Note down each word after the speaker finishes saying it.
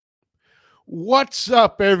What's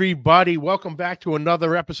up, everybody? Welcome back to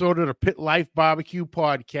another episode of the Pit Life Barbecue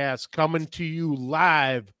Podcast, coming to you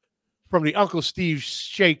live from the Uncle Steve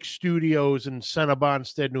Shake Studios in Center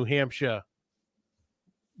Bonstead, New Hampshire.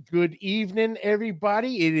 Good evening,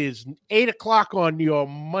 everybody. It is 8 o'clock on your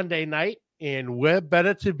Monday night, and where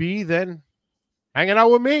better to be than hanging out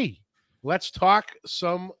with me. Let's talk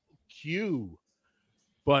some Q.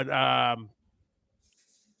 But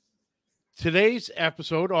today's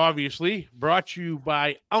episode, obviously, brought to you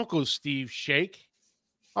by Uncle Steve Shake.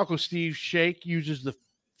 Uncle Steve Shake uses the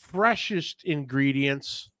freshest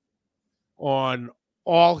ingredients on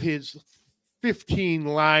all his 15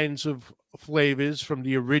 lines of flavors, from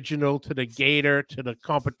the original to the Gator to the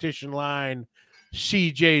competition line,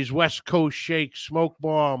 CJ's West Coast Shake, Smoke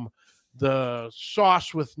Bomb, the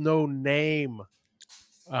sauce with no name.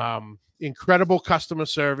 Incredible customer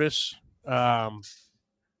service.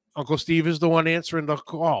 Uncle Steve is the one answering the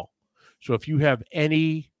call. So if you have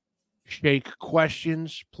any shake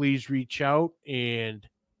questions, please reach out and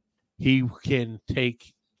he can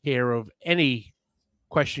take care of any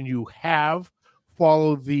question you have.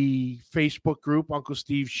 Follow the Facebook group, Uncle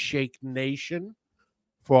Steve Shake Nation,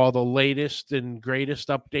 for all the latest and greatest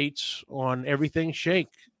updates on everything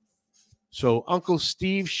shake. So Uncle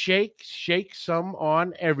Steve Shake some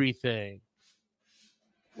on everything.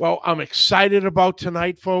 Well, I'm excited about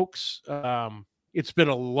tonight, folks. It's been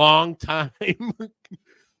a long time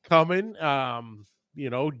coming.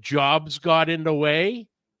 Jobs got in the way.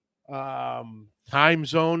 Time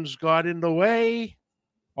zones got in the way.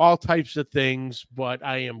 All types of things. But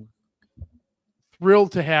I am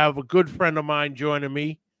thrilled to have a good friend of mine joining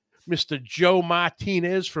me, Mr. Joe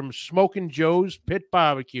Martinez from Smokin Joe's Pit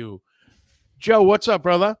Barbecue. Joe, what's up,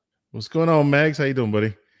 brother? What's going on, Mags? How you doing,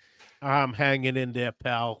 buddy? I'm hanging in there,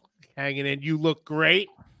 pal. Hanging in. You look great.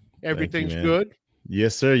 Everything's good.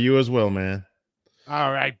 Yes, sir. You as well, man.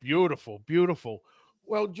 All right. Beautiful. Beautiful.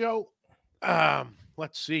 Well, Joe,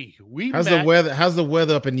 let's see. How's the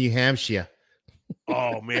weather up in New Hampshire?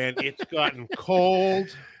 Oh, man, it's gotten cold.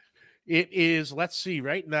 It is, let's see,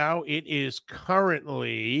 right now, it is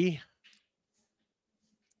currently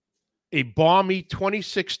a balmy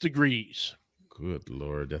 26 degrees. Good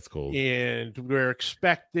Lord, that's cold. And we're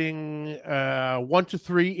expecting 1 to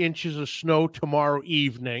 3 inches of snow tomorrow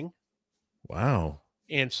evening. Wow.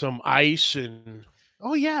 And some ice and,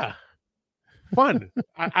 oh, yeah, fun.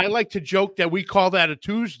 I like to joke that we call that a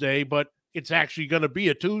Tuesday, but it's actually going to be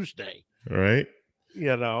a Tuesday. All right.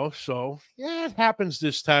 So, yeah, it happens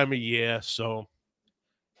this time of year, so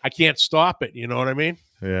I can't stop it. You know what I mean?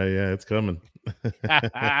 Yeah, it's coming.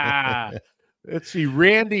 Let's see.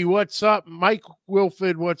 Randy, what's up? Mike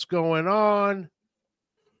Wilford, what's going on?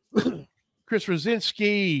 Chris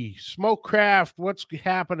Rosinski, Smokecraft, what's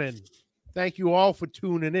happening? Thank you all for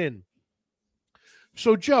tuning in.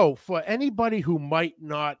 So, Joe, for anybody who might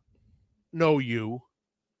not know you,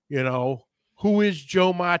 who is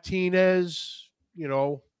Joe Martinez?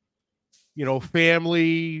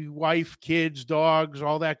 Family, wife, kids, dogs,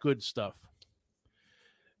 all that good stuff.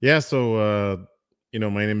 Yeah, so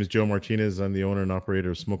my name is Joe Martinez. I'm the owner and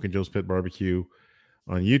operator of Smokin Joe's Pit Barbecue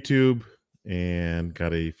on YouTube, and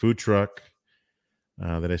got a food truck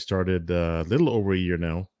that I started a little over a year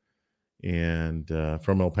now. And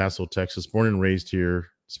from El Paso, Texas, born and raised here.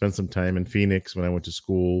 Spent some time in Phoenix when I went to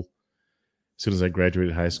school. As soon as I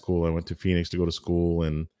graduated high school, I went to Phoenix to go to school,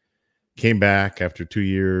 and came back after 2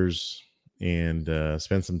 years and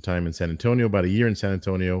spent some time in San Antonio, about a year in San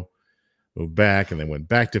Antonio. Moved back and then went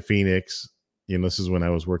back to Phoenix. This is when I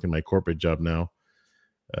was working my corporate job now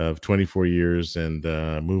of 24 years, and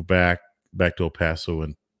moved back to El Paso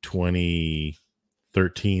in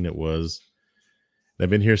 2013 it was. I've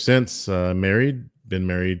been here since. Been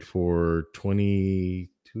married for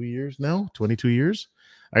 22 years now. 22 years.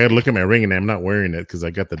 I got to look at my ring, and I'm not wearing it because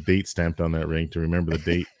I got the date stamped on that ring to remember the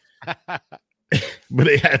date. But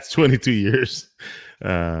it's 22 years.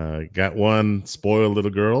 Got one spoiled little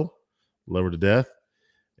girl. Love her to death.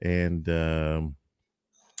 And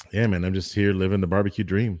yeah, man, I'm just here living the barbecue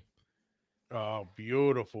dream. Oh,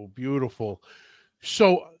 beautiful, beautiful.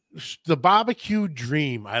 So the barbecue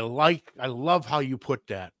dream, I love how you put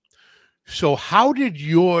that. So how did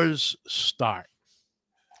yours start?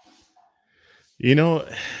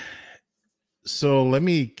 So I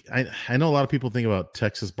know a lot of people think about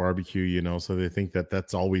Texas barbecue, so they think that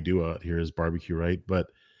that's all we do out here is barbecue, right? But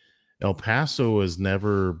El Paso has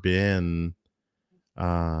never been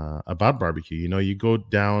about barbecue. You go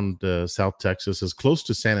down to South Texas, as close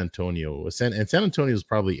to San Antonio, and San Antonio is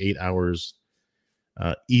probably 8 hours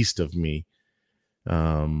east of me.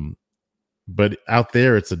 But out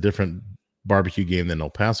there, it's a different barbecue game than El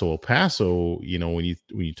Paso. El Paso, when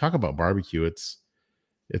you talk about barbecue, it's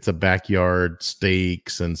a backyard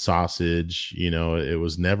steaks and sausage. It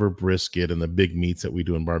was never brisket and the big meats that we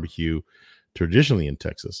do in barbecue traditionally in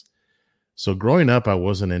Texas. So growing up, I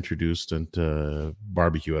wasn't introduced into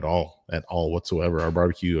barbecue at all whatsoever. Our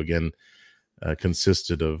barbecue again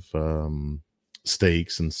consisted of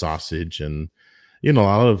steaks and sausage and a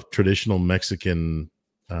lot of traditional Mexican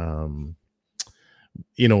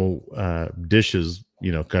dishes,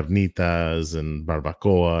 carnitas and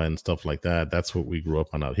barbacoa and stuff like that. That's what we grew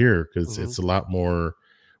up on out here because it's a lot more.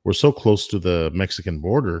 We're so close to the Mexican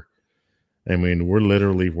border. I mean, we're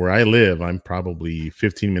literally where I live. I'm probably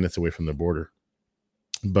 15 minutes away from the border,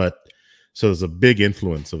 but so there's a big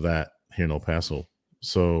influence of that here in El Paso.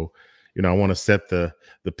 So, I want to set the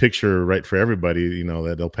picture right for everybody.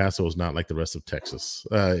 That El Paso is not like the rest of Texas.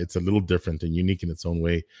 It's a little different and unique in its own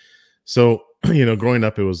way. So, growing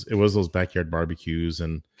up, it was those backyard barbecues,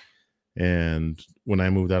 and when I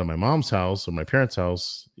moved out of my mom's house or my parents'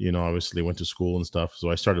 house, obviously went to school and stuff. So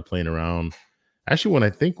I started playing around.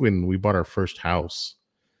 Actually, when we bought our first house,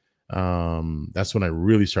 that's when I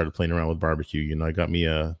really started playing around with barbecue. I got me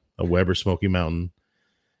a Weber Smoky Mountain,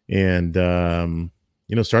 and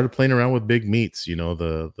started playing around with big meats.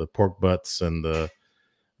 The pork butts and the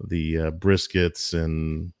briskets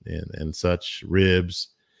and such, ribs.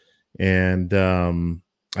 And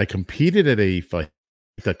I competed at a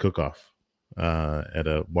fajita cook-off at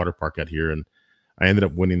a water park out here, and I ended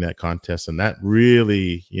up winning that contest. And that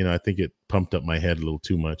really, I think it pumped up my head a little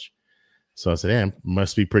too much. So I said, "Hey, I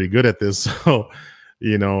must be pretty good at this." So,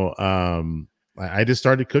 I just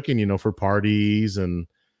started cooking, for parties and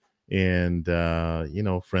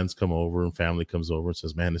friends come over and family comes over and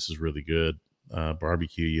says, "Man, this is really good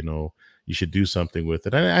barbecue. You should do something with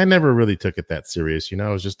it." I never really took it that serious. It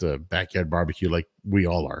was just a backyard barbecue like we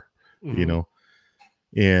all are,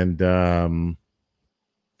 and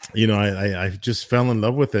I just fell in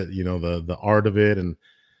love with it, the art of it. And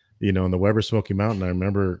in the Weber Smoky Mountain, I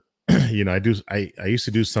remember I used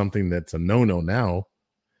to do something that's a no-no now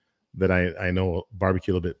that I know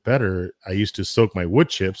barbecue a little bit better. I used to soak my wood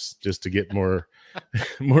chips just to get more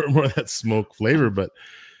more of that smoke flavor, but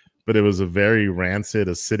it was a very rancid,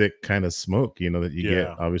 acidic kind of smoke, that you get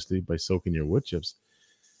obviously by soaking your wood chips.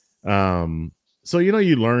 So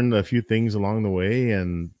you learn a few things along the way,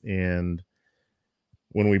 and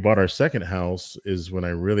when we bought our second house is when I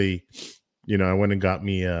really, I went and got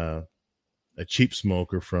me a cheap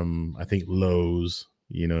smoker from, I think, Lowe's.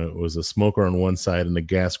 It was a smoker on one side and a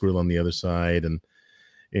gas grill on the other side,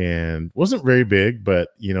 and wasn't very big, but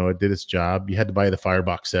it did its job. You had to buy the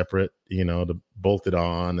firebox separate, to bolt it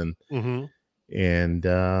on, and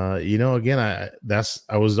again,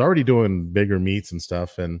 I was already doing bigger meats and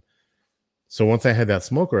stuff, and so once I had that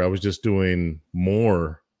smoker, I was just doing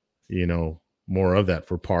more of that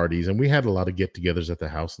for parties, and we had a lot of get-togethers at the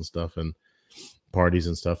house and stuff, and parties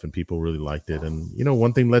and stuff, and people really liked it, and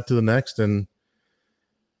one thing led to the next, and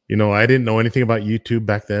I didn't know anything about YouTube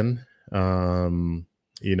back then.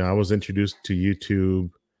 I was introduced to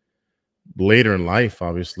YouTube later in life,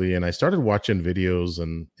 obviously, and I started watching videos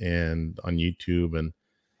and on YouTube, and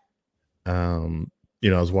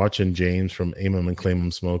I was watching James from Aim'em and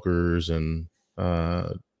Claim'em Smokers and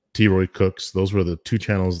T-Roy Cooks. Those were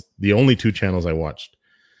the only two channels I watched.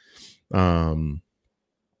 I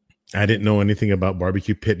didn't know anything about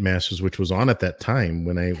Barbecue Pitmasters, which was on at that time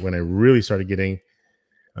when I really started getting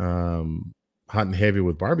hot and heavy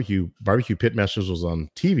with barbecue. Barbecue Pitmasters was on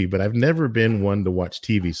TV, but I've never been one to watch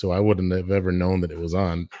TV, so I wouldn't have ever known that it was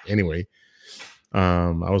on anyway.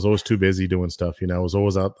 I was always too busy doing stuff. I was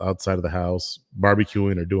always outside of the house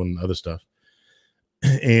barbecuing or doing other stuff.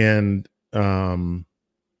 And so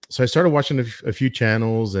I started watching a few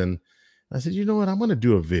channels, and I said, you know what, I'm going to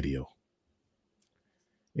do a video.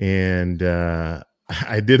 And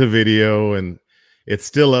I did a video, and it's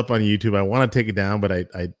still up on YouTube. I want to take it down, but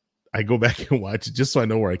I go back and watch it just so I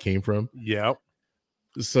know where I came from. Yeah.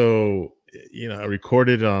 So, I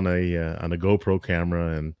recorded on a GoPro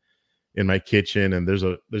camera and in my kitchen, and there's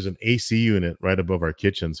an AC unit right above our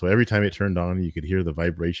kitchen. So every time it turned on, you could hear the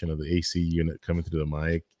vibration of the AC unit coming through the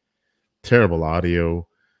mic. Terrible audio.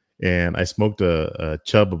 And I smoked a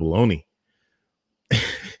chub of bologna.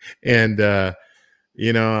 And, I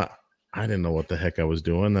didn't know what the heck I was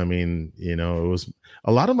doing. I mean, it was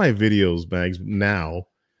a lot of my videos, Bags, now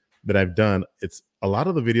that I've done. It's a lot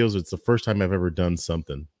of the videos. It's the first time I've ever done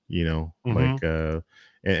something, like,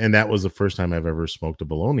 and that was the first time I've ever smoked a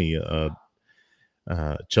bologna,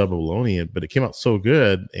 chub of bologna, but it came out so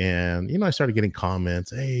good. And, I started getting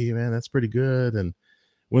comments. Hey man, that's pretty good. And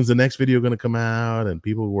when's the next video going to come out? And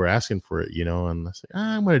people were asking for it, and I said,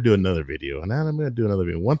 I'm going to do another video, and then I'm going to do another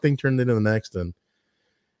video. One thing turned into the next, and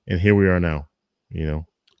here we are now,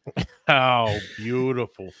 Oh,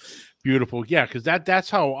 beautiful. Beautiful. Yeah, because that's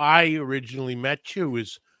how I originally met you,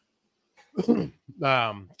 is through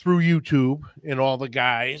YouTube and all the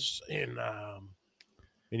guys, and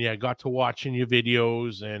yeah, I got to watching your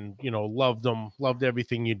videos, and loved them, loved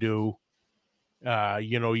everything you do.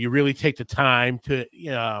 You really take the time to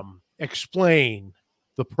explain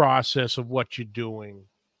the process of what you're doing.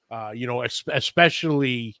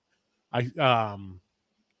 Especially I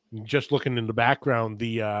just looking in the background,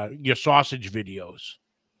 the your sausage videos.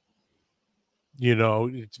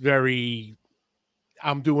 It's very,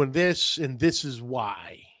 I'm doing this and this is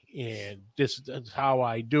why, and this is how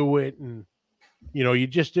I do it, and you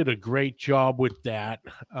just did a great job with that.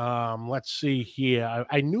 Let's see here.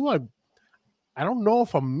 I knew I don't know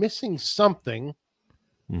if I'm missing something,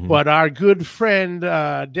 but our good friend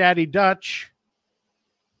Daddy Dutch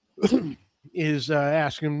is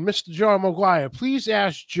asking, Mr. Joe McGuire, please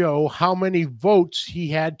ask Joe how many votes he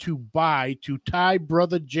had to buy to tie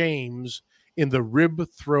Brother James in the rib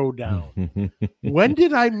throwdown. When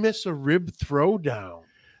did I miss a rib throwdown?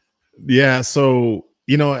 Yeah, so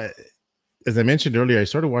as I mentioned earlier, I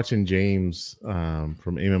started watching James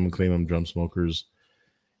from Aim and Claim 'em Drum Smokers,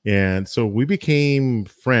 and so we became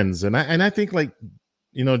friends. And I think, like,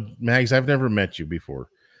 Mags, I've never met you before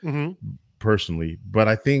personally, but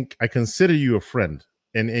I think I consider you a friend.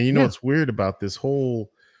 And it's weird about this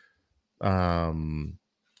whole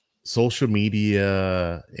social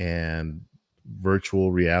media and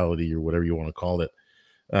virtual reality, or whatever you want to call it.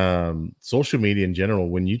 Social media in general,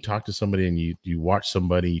 when you talk to somebody and you watch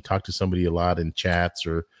somebody, you talk to somebody a lot in chats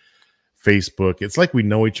or Facebook, it's like we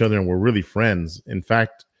know each other and we're really friends. In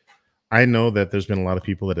fact, I know that there's been a lot of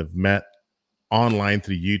people that have met online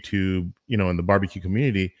through YouTube, in the barbecue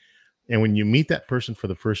community. And when you meet that person for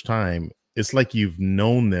the first time, it's like you've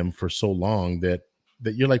known them for so long that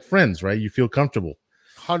you're like friends, right? You feel comfortable.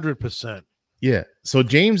 100%. Yeah. So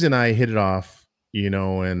James and I hit it off,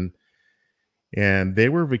 and they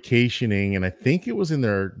were vacationing, and I think it was in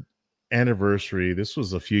their anniversary. This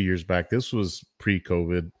was a few years back. This was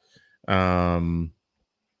pre-COVID.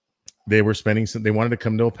 They were they wanted to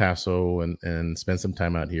come to El Paso and spend some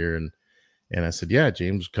time out here. And I said, yeah,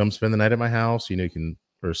 James, come spend the night at my house. You can,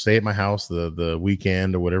 or stay at my house the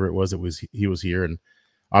weekend or whatever it was. He was here. And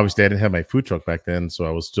obviously I didn't have my food truck back then, so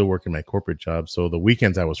I was still working my corporate job. So the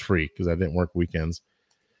weekends I was free because I didn't work weekends.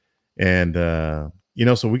 And,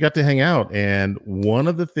 so we got to hang out. And one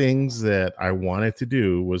of the things that I wanted to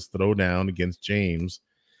do was throw down against James.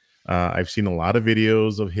 I've seen a lot of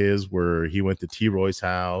videos of his where he went to T. Roy's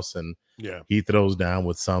house and he throws down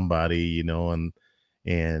with somebody, and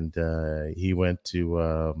he went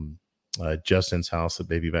to Justin's house, at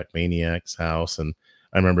Baby Back Maniac's house. And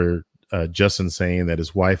I remember Justin saying that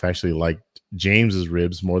his wife actually liked James's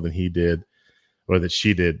ribs more than he did, or that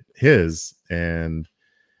she did his. And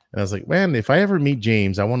I was like, man, if I ever meet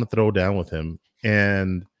James, I want to throw down with him.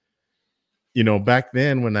 And back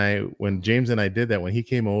then when James and I did that, when he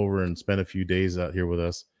came over and spent a few days out here with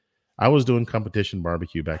us, I was doing competition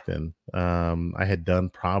barbecue back then. I had done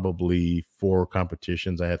probably 4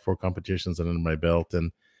 competitions. I had 4 competitions under my belt,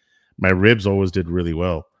 and my ribs always did really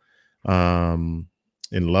well. In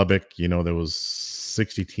Lubbock, there was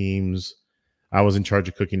 60 teams. I was in charge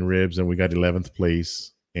of cooking ribs, and we got 11th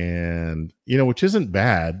place. And, which isn't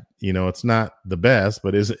bad. It's not the best,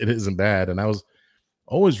 but it isn't bad. And I was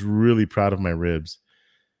always really proud of my ribs.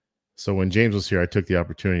 So when James was here, I took the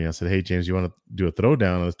opportunity. I said, hey, James, you want to do a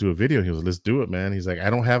throwdown? Let's do a video. He was like, let's do it, man. He's like, I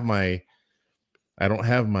don't have my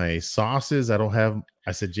sauces. I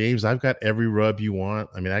said, James, I've got every rub you want.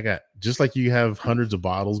 I mean, I got, just like you have hundreds of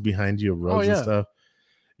bottles behind you of rubs and stuff.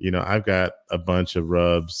 I've got a bunch of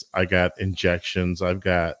rubs. I got injections. I've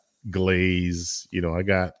got glaze. I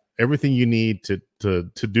got everything you need to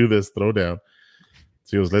do this throwdown.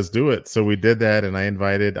 So he goes, let's do it. So we did that, and I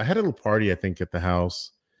had a little party, I think, at the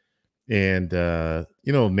house, and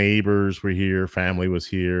neighbors were here, family was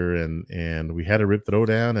here, and we had a rib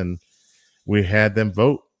throwdown, and we had them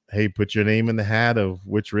vote. Hey, put your name in the hat of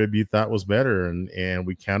which rib you thought was better, and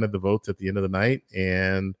we counted the votes at the end of the night,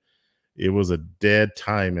 and it was a dead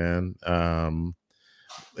tie, man.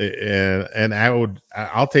 And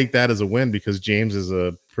I'll take that as a win, because James is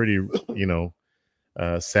a pretty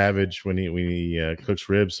savage when he cooks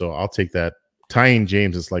ribs. So I'll take that. Tying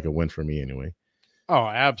James is like a win for me anyway. Oh,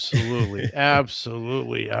 absolutely.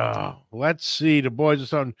 Absolutely. Let's see. The boys are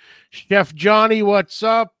starting. Chef Johnny, what's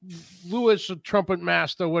up? Lewis, the trumpet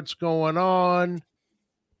master, what's going on?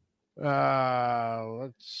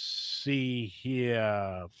 Let's see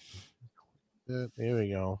here. There we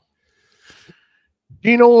go.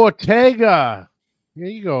 Gino Ortega. There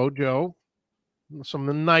you go, Joe.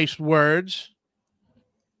 Some nice words.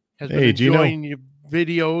 Has been Hey, Gino. enjoying your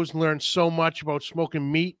videos, learned so much about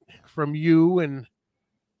smoking meat from you, and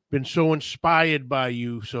been so inspired by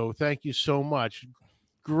you. So thank you so much.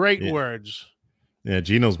 Great Yeah, words. yeah.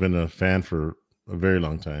 Gino's been a fan for a very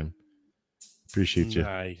long time. Appreciate you.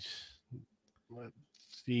 Nice. Let's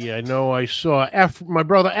see. I know I saw my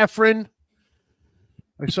brother Efren.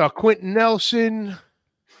 I saw Quentin Nelson,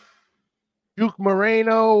 Duke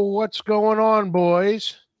Moreno. What's going on,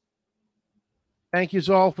 boys? Thank you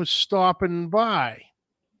all for stopping by.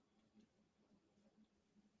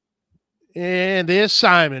 And there's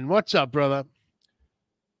Simon. What's up, brother?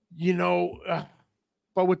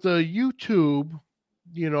 But with the YouTube,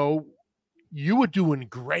 you were doing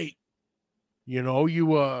great. You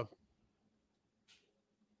were,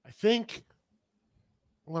 I think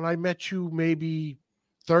when I met you, maybe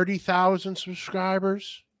 30,000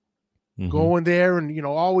 subscribers going there and,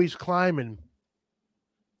 always climbing.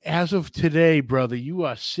 As of today, brother, you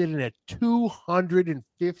are sitting at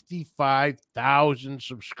 255,000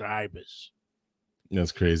 subscribers.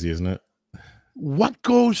 That's crazy, isn't it? What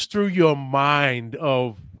goes through your mind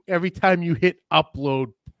of every time you hit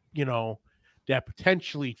upload, that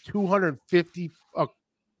potentially 250,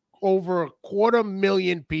 over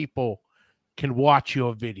 250,000 people can watch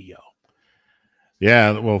your video?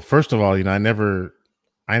 Yeah. Well, first of all, I never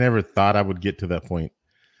thought I would get to that point.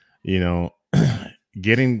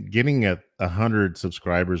 Getting at 100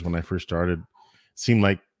 subscribers when I first started seemed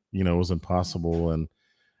like it was impossible, and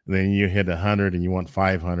then you hit 100 and you want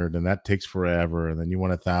 500, and that takes forever, and then you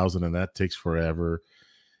want 1,000 and that takes forever.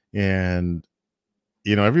 And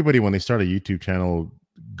everybody, when they start a YouTube channel,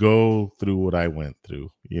 go through what I went through.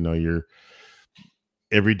 You're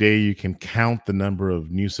every day you can count the number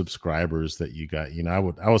of new subscribers that you got.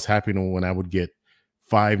 I was happy when I would get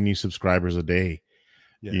 5 new subscribers a day.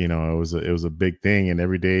 Yeah. It was a big thing. And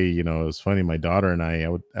every day, it was funny. My daughter and I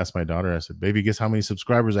would ask my daughter, I said, baby, guess how many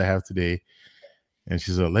subscribers I have today? And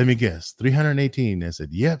she said, let me guess, 318. I said,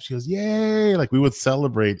 yep. She goes, yay. Like we would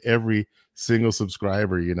celebrate every single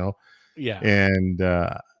subscriber, Yeah. And,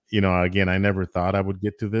 again, I never thought I would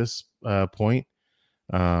get to this point.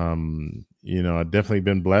 I've definitely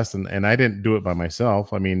been blessed, and I didn't do it by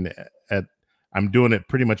myself. I mean, I'm doing it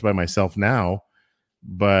pretty much by myself now,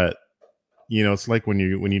 but it's like when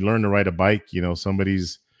you learn to ride a bike,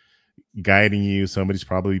 somebody's guiding you, somebody's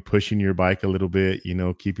probably pushing your bike a little bit,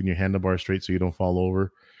 keeping your handlebar straight so you don't fall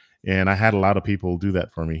over. And I had a lot of people do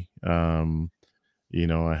that for me. I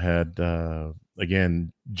had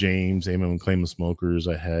again, James, Amen and Claim the Smokers.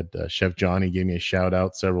 I had Chef Johnny gave me a shout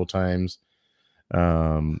out several times.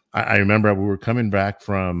 I remember we were coming back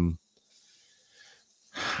from,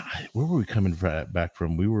 where were we coming back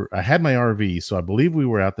from? I had my RV, so I believe we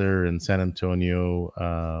were out there in San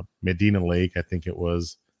Antonio, Medina Lake, I think it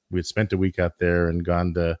was. We had spent a week out there and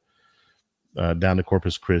gone to down to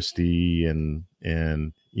Corpus Christi and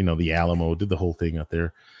the Alamo, did the whole thing out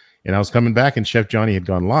there. And I was coming back, and Chef Johnny had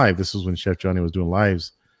gone live. This was when Chef Johnny was doing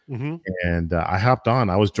lives, and I hopped on.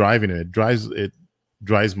 I was driving, and it drives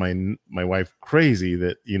my wife crazy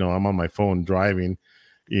that I'm on my phone driving,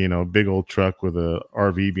 big old truck with a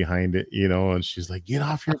RV behind it, and she's like, get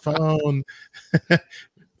off your phone.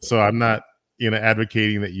 So I'm not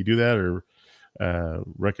advocating that you do that or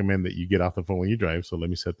recommend that you get off the phone when you drive. So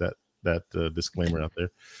let me set that disclaimer out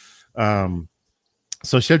there.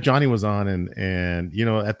 So Chef Johnny was on, and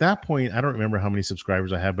at that point, I don't remember how many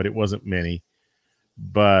subscribers I had, but it wasn't many.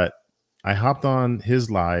 But I hopped on his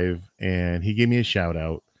live, and he gave me a shout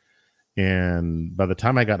out. And by the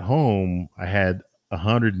time I got home, I had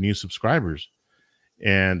 100 new subscribers,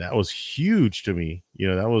 and that was huge to me.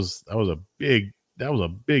 That was a big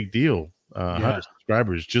deal. 100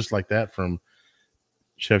 subscribers just like that from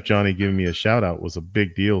Chef Johnny giving me a shout out was a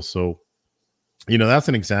big deal. So, that's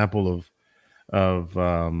an example of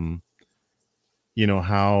how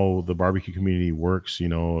the barbecue community works.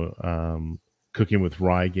 Cooking with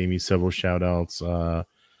Rye gave me several shout outs.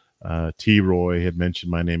 T-Roy had mentioned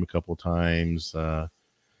my name a couple of times.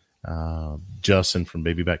 Justin from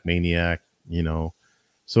Baby Back Maniac,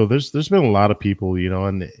 so there's been a lot of people,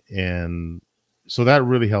 and so that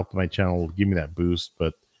really helped my channel give me that boost.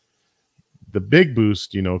 But the big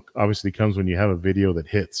boost, obviously comes when you have a video that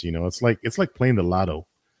hits. It's like playing the lotto.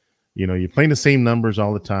 You're playing the same numbers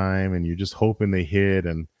all the time, and you're just hoping they hit.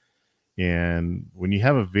 And when you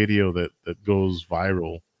have a video that goes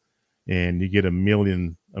viral, and you get a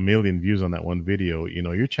million views on that one video,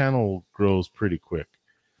 your channel grows pretty quick.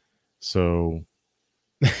 So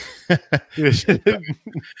Shit,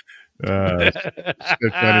 trying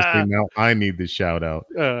to say now I need the shout out.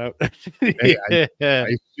 Hey, Yeah.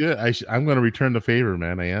 I'm going to return the favor,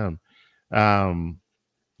 man. I am.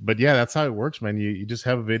 But yeah, that's how it works, man. You just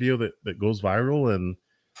have a video that goes viral, and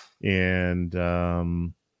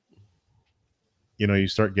you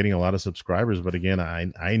start getting a lot of subscribers. But again,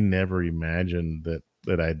 I never imagined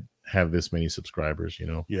that I'd have this many subscribers.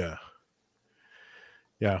 Yeah.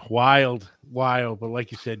 Yeah. Wild. But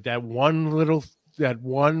like you said, that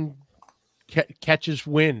one catches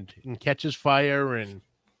wind and catches fire, and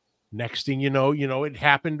next thing you know, it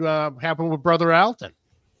happened with Brother Alton.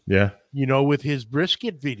 Yeah. With his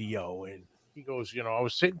brisket video, and he goes, I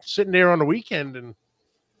was sitting there on the weekend, and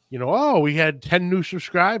we had 10 new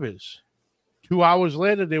subscribers. 2 hours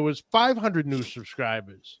later, there was 500 new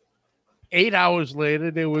subscribers. 8 hours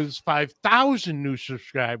later, there was 5,000 new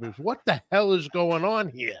subscribers. What the hell is going on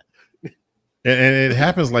here? And it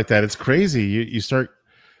happens like that. It's crazy. You start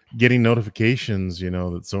getting notifications,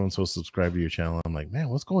 that so and so subscribed to your channel. I'm like, man,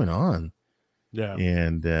 what's going on? Yeah.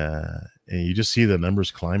 And you just see the numbers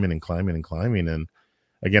climbing and climbing and climbing. And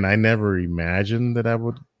again, I never imagined that I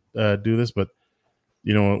would do this, but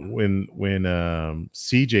when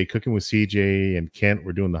CJ, Cooking with CJ and Kent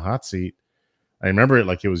were doing the hot seat, I remember it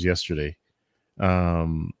like it was yesterday.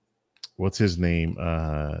 What's his name?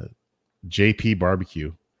 JP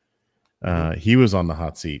Barbecue. He was on the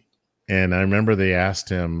hot seat, and I remember they asked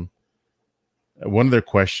him, one of their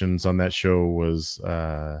questions on that show was,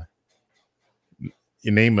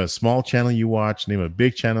 you name a small channel you watch, name a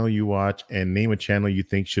big channel you watch, and name a channel you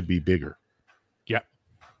think should be bigger. Yeah.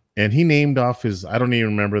 And he named off I don't even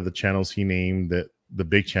remember the channels he named, that the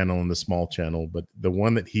big channel and the small channel, but the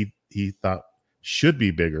one that he thought should be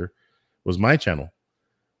bigger was my channel.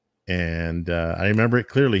 And I remember it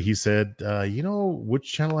clearly. He said,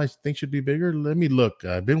 which channel I think should be bigger? Let me look.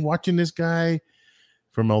 I've been watching this guy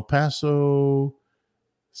from El Paso,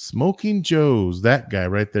 Smokin Joe's, that guy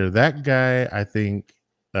right there. That guy, I think,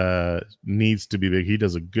 needs to be big. He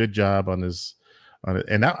does a good job on it.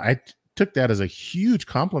 And I took that as a huge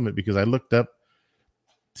compliment, because I looked up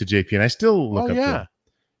to JP, and I still look up to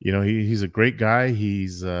him. He's a great guy.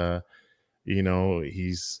 He's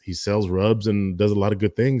he sells rubs and does a lot of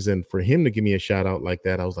good things. And for him to give me a shout out like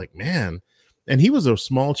that, I was like, man. And he was a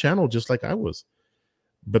small channel just like I was.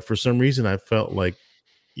 But for some reason, I felt like,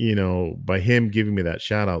 by him giving me that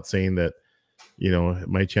shout out, saying that,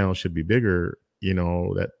 my channel should be bigger,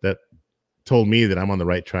 that told me that I'm on the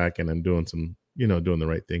right track, and I'm doing doing the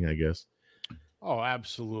right thing, I guess. Oh,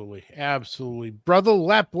 absolutely. Absolutely. Brother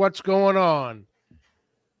Lep, what's going on?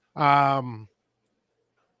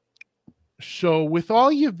 So with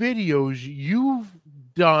all your videos, you've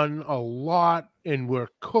done a lot, and we're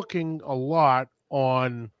cooking a lot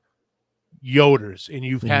on Yoders, and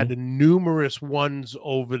you've had numerous ones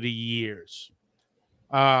over the years.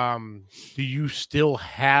 Do you still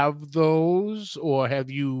have those, or have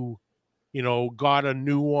you, got a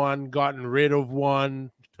new one, gotten rid of one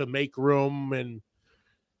to make room, and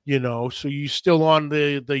so you still on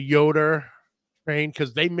the Yoder train,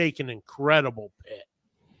 because they make an incredible pit.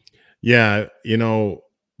 Yeah,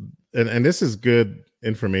 and this is good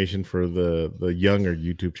information for the younger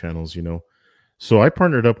YouTube channels, So I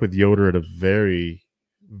partnered up with Yoder at a very,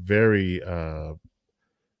 very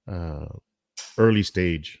early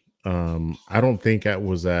stage. I don't think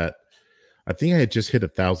I think I had just hit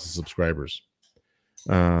 1,000 subscribers.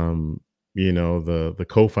 The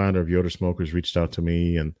co-founder of Yoder Smokers reached out to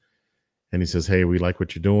me, and he says, hey, we like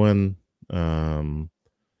what you're doing.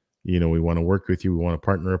 We want to work with you. We want to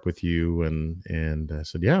partner up with you. And I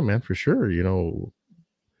said, yeah, man, for sure.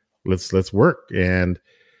 Let's work. And,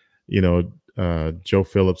 Joe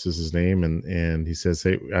Phillips is his name. And he says,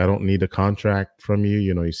 hey, I don't need a contract from you.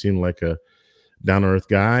 You seem like a down to earth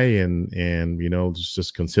guy, and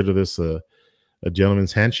just consider this a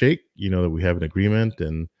gentleman's handshake, that we have an agreement.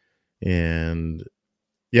 And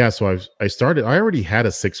yeah, so I already had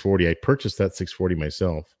a 640. I purchased that 640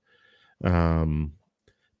 myself.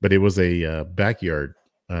 But it was a backyard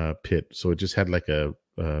pit, so it just had like a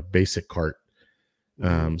basic cart.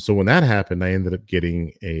 So when that happened, I ended up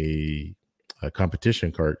getting a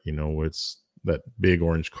competition cart, where it's that big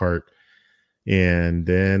orange cart. And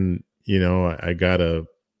then,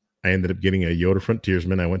 I ended up getting a Yoder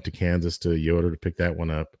Frontiersman. I went to Kansas to Yoder to pick that one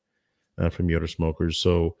up from Yoder Smokers.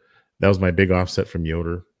 So that was my big offset from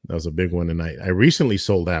Yoder. That was a big one. And I recently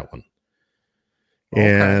sold that one.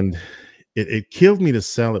 Okay. And it killed me to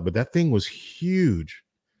sell it, but that thing was huge.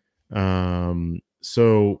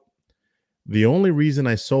 So the only reason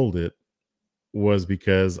I sold it was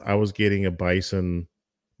because I was getting a bison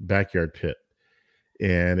backyard pit,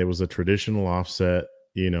 and it was a traditional offset,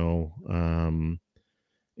 and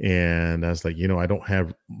I was like, I don't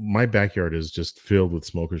have, my backyard is just filled with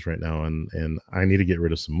smokers right now, and I need to get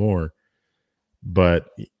rid of some more. But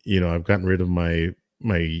I've gotten rid of my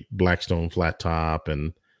Blackstone flat top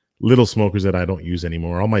and little smokers that I don't use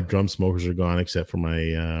anymore. All my drum smokers are gone except for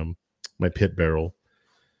my pit barrel.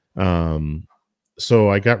 So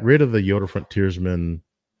I got rid of the Yoder Frontiersman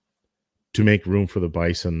to make room for the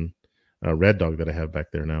Bison Red Dog that I have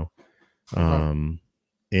back there now.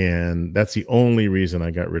 And that's the only reason I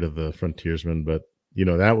got rid of the Frontiersman. But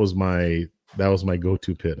that was my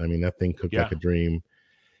go-to pit. I mean, that thing cooked like a dream.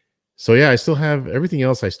 So yeah, I still have everything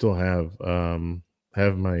else. I still have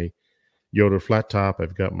my Yoder flat top.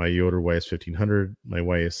 I've got my Yoder YS 1500, my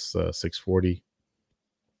YS 640,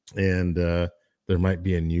 and there might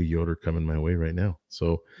be a new Yoder coming my way right now.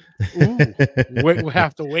 So we'll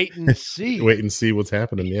have to wait and see. Wait and see what's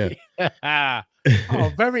happening. Yeah.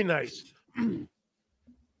 Oh, very nice.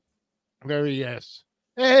 Very yes.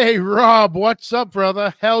 Hey, Rob, what's up,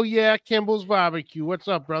 brother? Hell yeah, Kimball's Barbecue. What's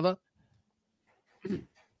up, brother?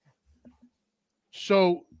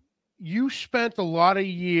 So you spent a lot of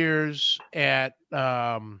years at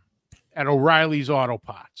O'Reilly's Auto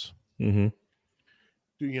Parts. Mm-hmm.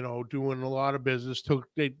 Doing a lot of business.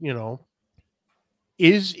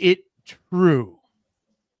 Is it true?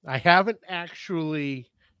 I haven't actually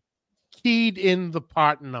keyed in the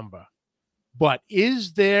part number, but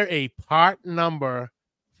is there a part number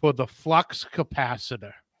for the flux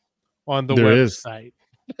capacitor on the website?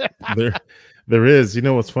 There is.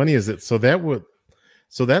 What's funny is that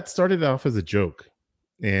so that started off as a joke,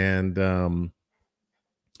 and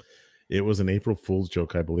it was an April Fool's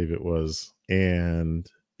joke, I believe it was.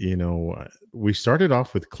 And we started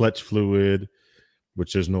off with clutch fluid,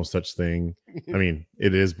 which there's no such thing. I mean,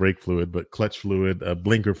 it is brake fluid, but clutch fluid,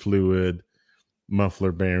 blinker fluid,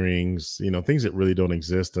 muffler bearings, things that really don't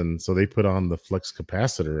exist. And so they put on the flux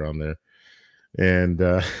capacitor on there. And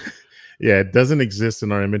yeah, it doesn't exist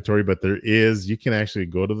in our inventory, but there is. You can actually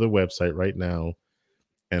go to the website right now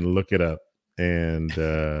and look it up. And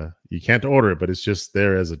you can't order it, but it's just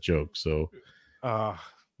there as a joke. So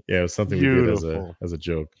yeah, it was something beautiful. We did as a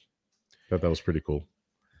joke. Thought that was pretty cool.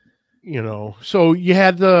 So you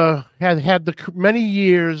had the many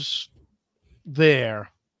years there.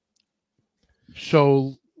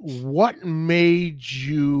 So what made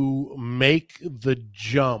you make the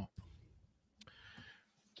jump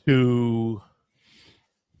to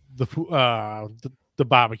the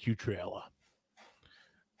barbecue trailer?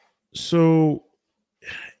 So,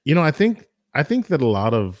 I think that a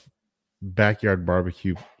lot of backyard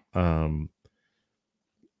barbecue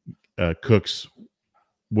cooks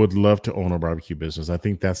would love to own a barbecue business. I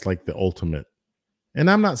think that's like the ultimate. And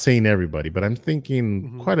I'm not saying everybody, but I'm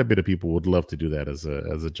thinking quite a bit of people would love to do that as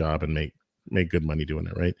a job and make good money doing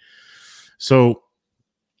it, right? So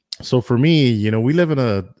for me, we live in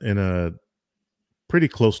a pretty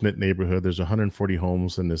close-knit neighborhood. There's 140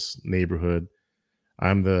 homes in this neighborhood.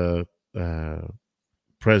 I'm the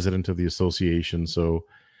president of the association. So,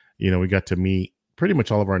 we got to meet pretty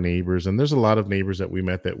much all of our neighbors. And there's a lot of neighbors that we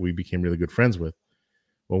met that we became really good friends with.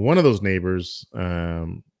 Well, one of those neighbors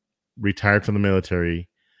retired from the military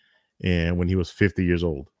and when he was 50 years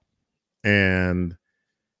old. And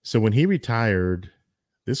so when he retired,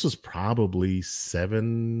 this was probably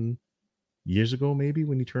 7 years ago, maybe,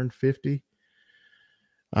 when he turned 50.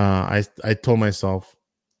 I told myself,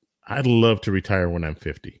 I'd love to retire when I'm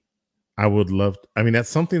 50. I would love, that's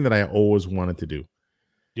something that I always wanted to do.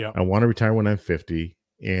 Yeah. I want to retire when I'm 50.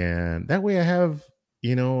 And that way I have,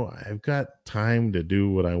 I've got time to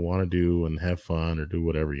do what I want to do and have fun or do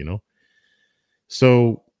whatever,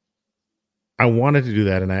 So I wanted to do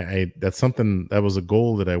that. And I that's something that was a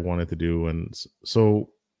goal that I wanted to do. And so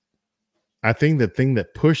I think the thing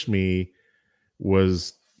that pushed me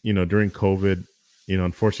was, during COVID,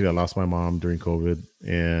 unfortunately I lost my mom during COVID,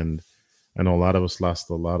 and I know a lot of us lost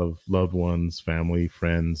a lot of loved ones, family,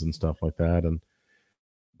 friends, and stuff like that. And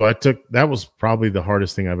but that was probably the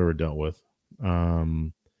hardest thing I've ever dealt with.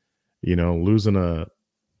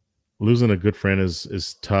 Losing a good friend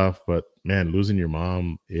is tough, but man, losing your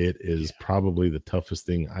mom, it is probably the toughest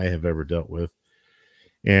thing I have ever dealt with.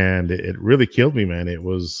 And it really killed me, man. It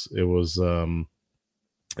was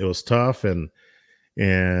tough. And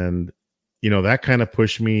that kind of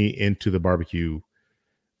pushed me into the barbecue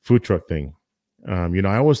food truck thing.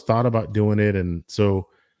 I always thought about doing it. And so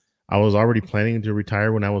I was already planning to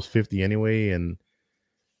retire when I was 50 anyway. And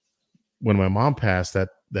when my mom passed, that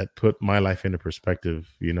put my life into perspective,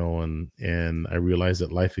 and I realized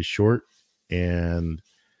that life is short, and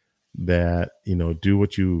that, do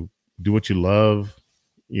what you love,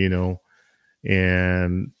 you know.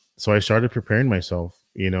 And so I started preparing myself,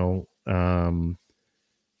 in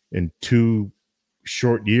 2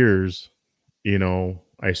 short years.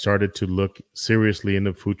 I started to look seriously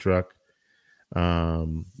into food truck.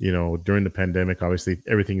 During the pandemic, obviously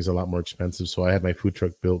everything's a lot more expensive, so I had my food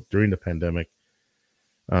truck built during the pandemic.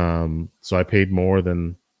 So I paid more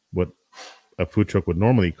than what a food truck would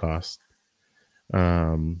normally cost.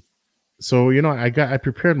 um so I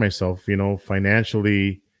prepared myself,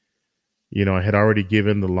 financially. I had already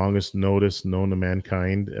given the longest notice known to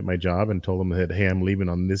mankind at my job and told them that, hey, I'm leaving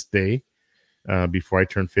on this day, before I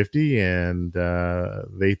turned 50. And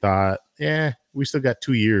they thought, yeah, we still got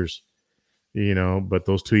 2 years, but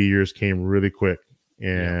those 2 years came really quick.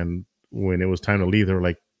 Yeah. And when it was time to leave, they were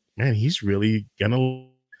like, man, he's really gonna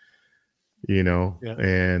Yeah.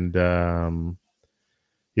 and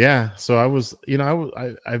yeah. So I was,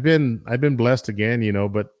 I've been blessed again,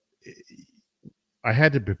 but I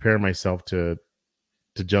had to prepare myself to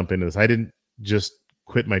jump into this. I didn't just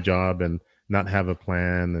quit my job and not have a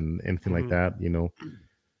plan and anything like Mhm. that.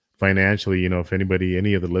 Financially, if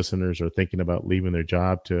any of the listeners are thinking about leaving their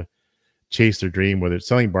job to chase their dream, whether it's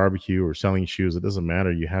selling barbecue or selling shoes, it doesn't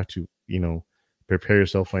matter. You have to, prepare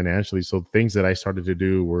yourself financially. So things that I started to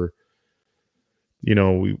do were,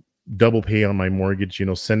 we double pay on my mortgage,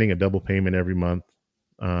 sending a double payment every month.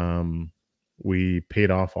 Um, we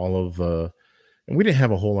paid off all of the, and we didn't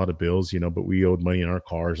have a whole lot of bills, but we owed money in our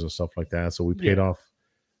cars and stuff like that. So we paid Yeah.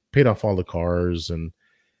 off all the cars, and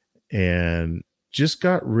just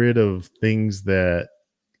got rid of things that,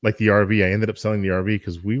 like the RV. I ended up selling the RV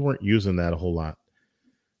because we weren't using that a whole lot,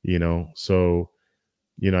 So,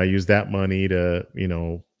 I used that money to,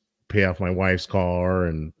 pay off my wife's car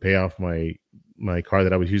and pay off my car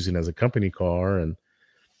that I was using as a company car, and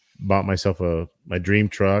bought myself my dream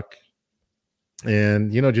truck,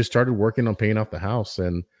 and just started working on paying off the house.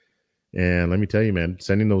 And let me tell you, man,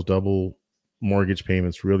 sending those double mortgage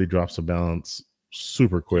payments really drops the balance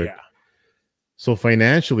super quick. Yeah. So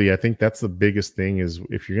financially, I think that's the biggest thing, is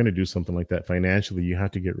if you're going to do something like that financially, you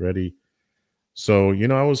have to get ready. So,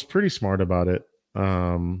 I was pretty smart about it.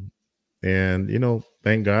 And,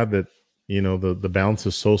 thank God that, the balance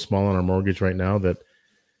is so small on our mortgage right now that,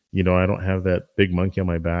 I don't have that big monkey on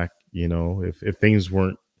my back. If things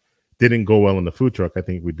didn't go well in the food truck, I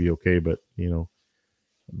think we'd be okay. But,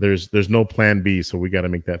 there's no plan B. So we got to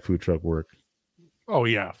make that food truck work. Oh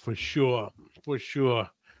yeah, for sure. For sure.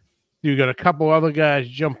 You got a couple other guys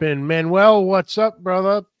jump in. Manuel, what's up,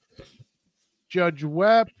 brother? Judge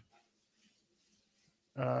Webb.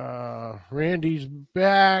 Randy's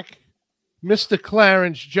back. Mr.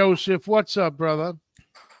 Clarence Joseph, what's up, brother?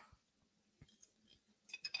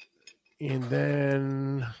 And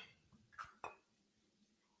then I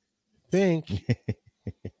think if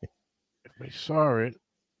I saw it.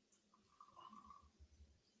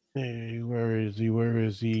 Hey, where is he? Where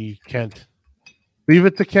is he? Kent. Leave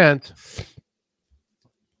it to Kent.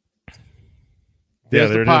 Yeah,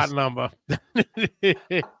 There's there the it pot is. number.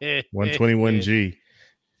 121G.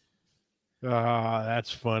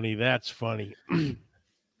 That's funny. That's funny.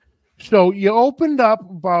 So you opened up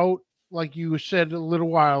about, like you said a little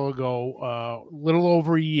while ago, a little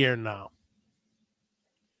over a year now.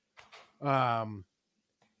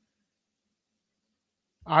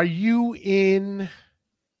 Are you in,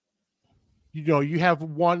 you have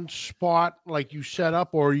one spot like you set up,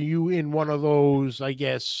 or are you in one of those, I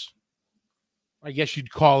guess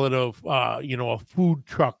you'd call it a food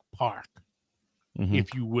truck park, Mhm.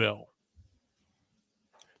 if you will.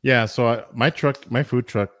 Yeah. So my food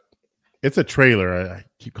truck, it's a trailer. I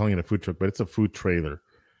keep calling it a food truck, but it's a food trailer,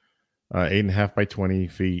 8.5 by 20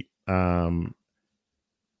 feet.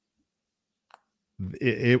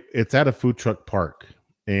 It's at a food truck park,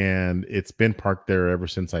 and it's been parked there ever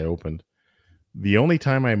since I opened. The only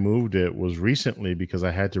time I moved it was recently because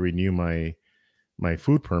I had to renew my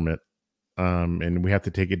food permit. And we have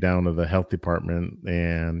to take it down to the health department,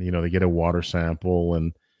 and they get a water sample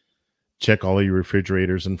and check all of your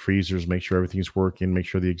refrigerators and freezers, make sure everything's working, make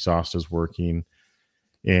sure the exhaust is working.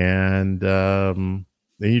 And then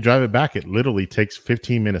you drive it back. It literally takes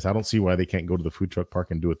 15 minutes. I don't see why they can't go to the food truck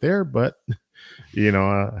park and do it there, but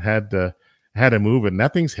I had to move it. And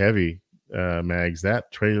that thing's heavy, Mags.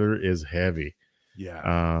 That trailer is heavy.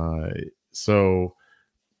 Yeah. So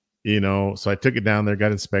so I took it down there,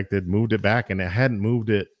 got inspected, moved it back, and I hadn't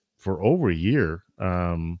moved it for over a year.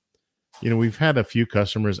 We've had a few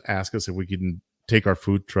customers ask us if we can take our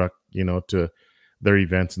food truck, to their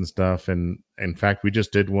events and stuff. And in fact, we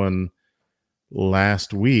just did one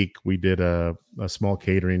last week we did a small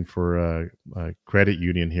catering for a credit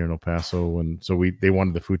union here in El Paso, and so they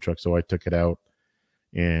wanted the food truck, so I took it out,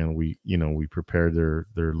 and we prepared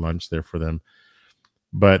their lunch there for them.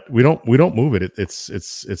 But we don't move it. It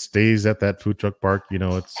stays at that food truck park.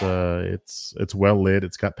 It's well lit.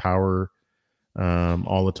 It's got power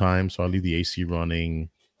all the time, so I leave the AC running.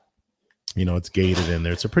 It's gated in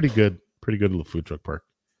there. It's a pretty good little food truck park.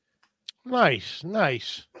 Nice.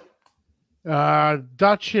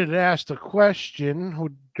 Dutch had asked a question. We're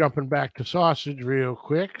jumping back to sausage real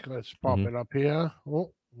quick. Let's pop it up here.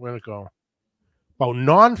 Oh, where'd it go? About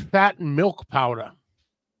non-fat milk powder.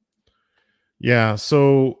 Yeah,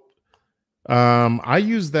 so I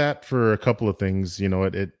use that for a couple of things.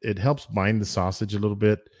 It helps bind the sausage a little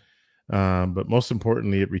bit, but most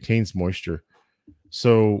importantly, it retains moisture.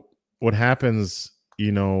 So what happens, I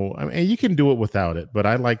mean, you can do it without it, but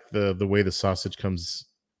I like the way the sausage comes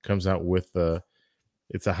out with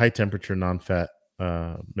it's a high temperature non-fat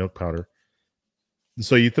milk powder.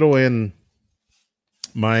 So you throw in,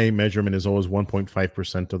 my measurement is always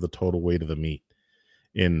 1.5% of the total weight of the meat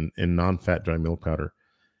in non-fat dry milk powder.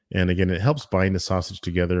 And again, it helps bind the sausage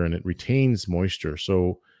together and it retains moisture.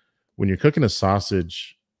 So when you're cooking a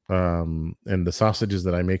sausage, and the sausages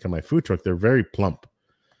that I make on my food truck, they're very plump.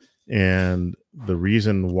 And the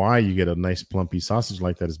reason why you get a nice plumpy sausage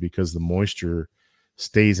like that is because the moisture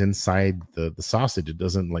stays inside the sausage. It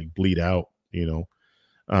doesn't like bleed out,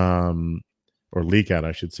 or leak out,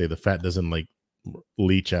 I should say. The fat doesn't like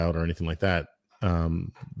leach out or anything like that.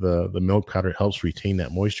 The milk powder helps retain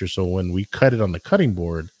that moisture. So when we cut it on the cutting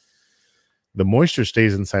board, the moisture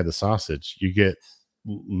stays inside the sausage. You get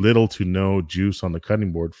little to no juice on the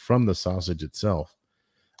cutting board from the sausage itself.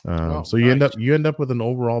 So you end up with an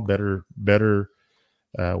overall better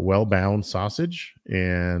well-bound sausage,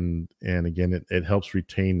 and again, it helps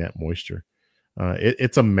retain that moisture.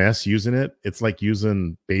 It's a mess using it. It's like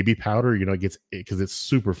using baby powder, it gets, because it's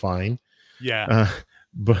super fine. Yeah.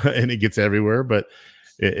 And it gets everywhere, but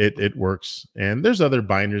it works. And there's other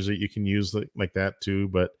binders that you can use like that too,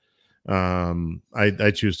 but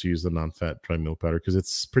I choose to use the non-fat dry milk powder because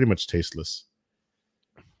it's pretty much tasteless.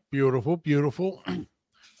 Beautiful.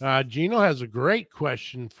 Gino has a great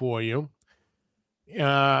question for you.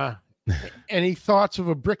 Any thoughts of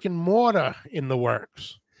a brick and mortar in the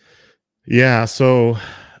works? Yeah, so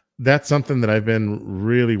that's something that I've been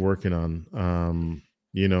really working on.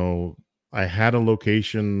 I had a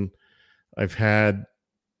location. I've had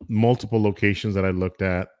multiple locations that I looked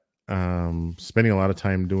at, spending a lot of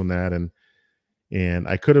time doing that, and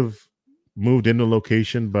I could have moved into a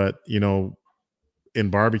location, but in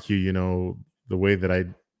barbecue, the way that I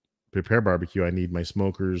prepare barbecue, I need my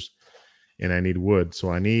smokers and I need wood. So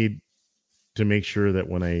I need to make sure that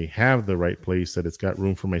when I have the right place, that it's got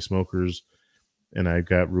room for my smokers and I've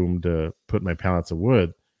got room to put my pallets of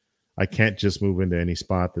wood. I can't just move into any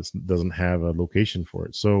spot that doesn't have a location for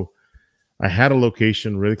it. So I had a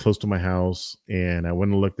location really close to my house, and I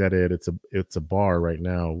went and looked at it. It's a bar right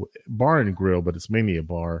now, bar and grill, but it's mainly a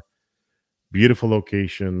bar. Beautiful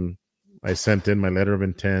location. I sent in my letter of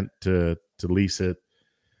intent to lease it,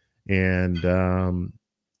 and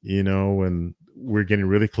when we're getting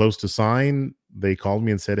really close to sign, they called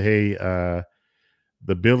me and said, "Hey,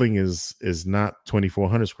 the building is not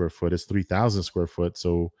 2,400 square foot; it's 3,000 square foot.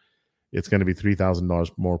 So it's going to be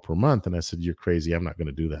 $3,000 more per month." And I said, "You're crazy! I'm not going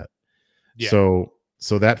to do that." Yeah.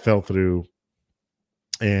 So that fell through,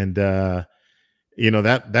 and that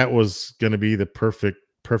was going to be the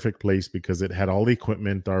perfect place because it had all the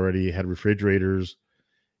equipment already. It had refrigerators.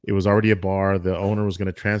 It was already a bar. The owner was going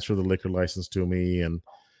to transfer the liquor license to me, and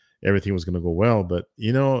everything was going to go well. But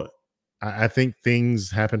I think things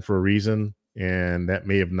happen for a reason, and that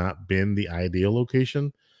may have not been the ideal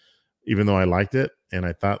location, even though I liked it and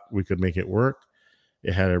I thought we could make it work.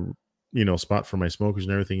 It had a spot for my smokers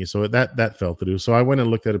and everything. So that fell through. So I went and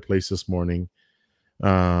looked at a place this morning,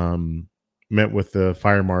 met with the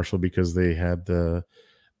fire marshal because they've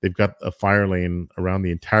got a fire lane around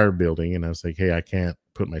the entire building. And I was like, "Hey, I can't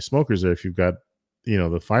put my smokers there if you've got,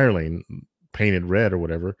 the fire lane painted red or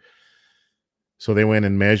whatever." So they went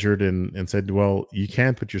and measured and said, "Well, you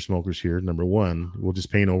can't put your smokers here. Number one, we'll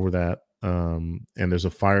just paint over that. And there's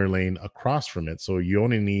a fire lane across from it. So you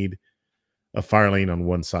only need a fire lane on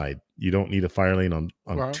one side. You don't need a fire lane on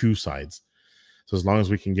wow. two sides. So as long as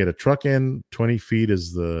we can get a truck in, 20 feet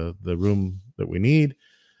is the room that we need.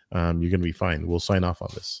 You're going to be fine. We'll sign off on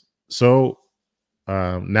this." So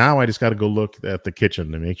now I just got to go look at the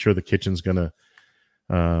kitchen and make sure the kitchen's going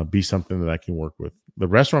to be something that I can work with. The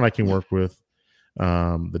restaurant I can work with.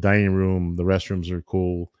 The dining room, the restrooms are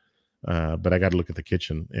cool. But I got to look at the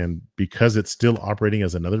kitchen, and because it's still operating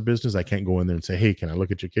as another business, I can't go in there and say, "Hey, can I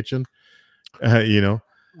look at your kitchen?" You know.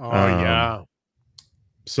 Oh Um, yeah.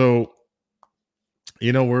 so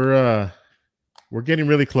we're getting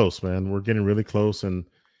really close, man. We're getting really close, and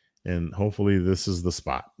hopefully this is the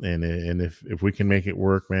spot. And if we can make it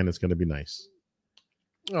work, man, it's going to be nice.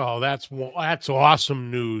 Oh, that's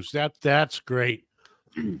awesome news. That's great.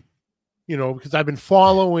 Because I've been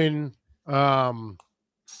following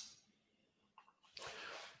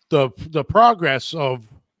the progress of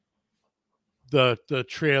the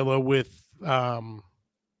trailer with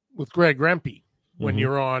Greg Rempe when Mhm.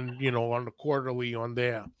 you're on on the quarterly on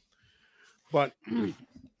there. But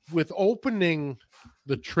with opening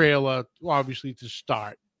the trailer, obviously to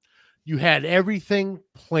start, you had everything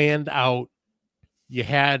planned out. You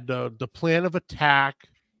had the plan of attack,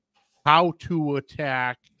 how to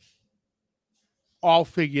attack, all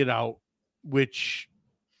figured out, which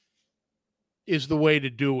is the way to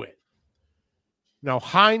do it. Now,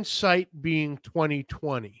 hindsight being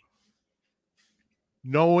 2020,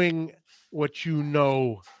 knowing what you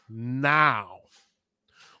know now,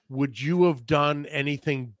 would you have done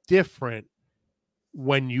anything different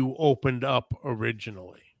when you opened up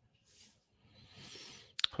originally?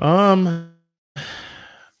 Um,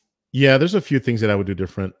 yeah, there's a few things that I would do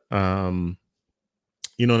different. Number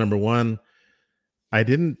one, I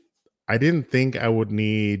didn't I didn't think I would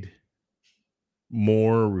need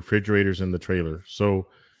more refrigerators in the trailer. So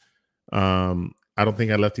I don't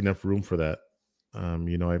think I left enough room for that.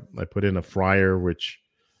 I put in a fryer, which,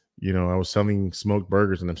 I was selling smoked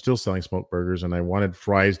burgers and I'm still selling smoked burgers, and I wanted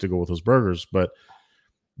fries to go with those burgers. But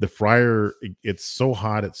the fryer, it's so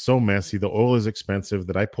hot, it's so messy. The oil is expensive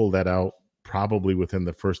that I pulled that out probably within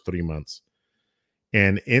the first 3 months.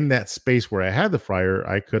 And in that space where I had the fryer,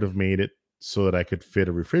 I could have made it so that I could fit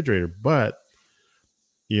a refrigerator. But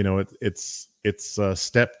it's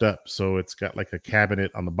stepped up, so it's got like a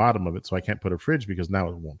cabinet on the bottom of it, so I can't put a fridge because now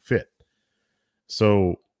it won't fit.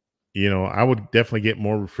 So I would definitely get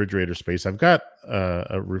more refrigerator space. I've got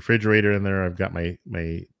a refrigerator in there. I've got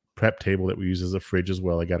my prep table that we use as a fridge as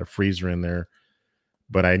well. I got a freezer in there,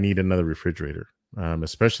 but I need another refrigerator,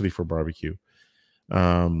 especially for barbecue.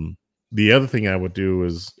 um the other thing I would do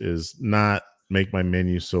is not make my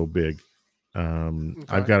menu so big. I've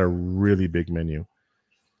Okay. got a really big menu.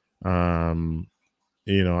 um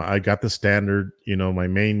I got the standard, my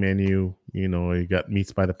main menu. You got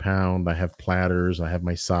meats by the pound. I have platters. I have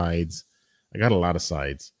my sides. I got a lot of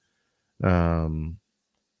sides. Um,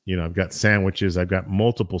 I've got sandwiches. I've got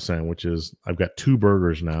multiple sandwiches. I've got 2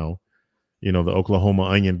 burgers now. The Oklahoma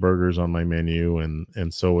onion burgers on my menu,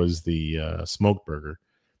 and so is the smoked burger.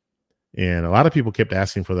 And a lot of people kept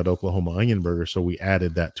asking for that Oklahoma onion burger, so we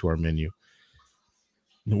added that to our menu.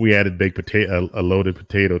 We added baked potato, a loaded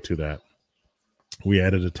potato to that. We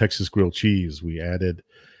added a Texas grilled cheese. We added,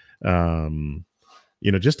 um,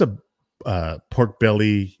 just a pork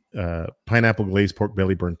belly, pineapple glazed pork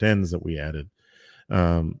belly burnt ends that we added.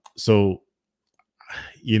 So,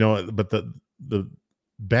 but the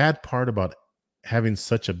bad part about having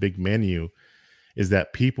such a big menu is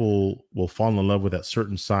that people will fall in love with that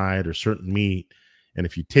certain side or certain meat, and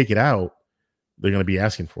if you take it out, they're going to be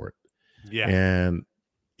asking for it. Yeah. And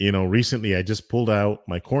recently I just pulled out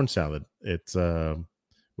my corn salad. It's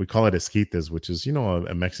we call it esquites, which is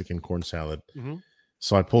a Mexican corn salad. Hmm.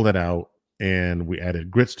 So I pulled it out and we added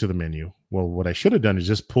grits to the menu. Well, what I should have done is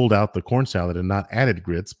just pulled out the corn salad and not added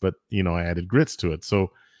grits, but I added grits to it.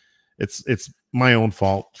 So it's my own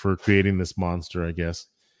fault for creating this monster, I guess.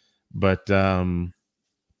 But again,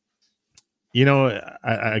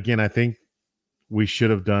 I think we should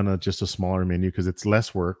have done just a smaller menu because it's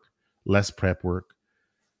less work, less prep work.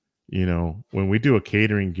 When we do a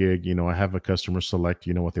catering gig, I have a customer select,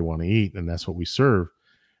 what they want to eat, and that's what we serve.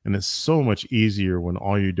 And it's so much easier when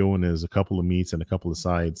all you're doing is a couple of meats and a couple of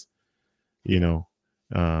sides, you know.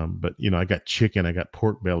 But I got chicken, I got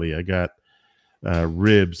pork belly, I got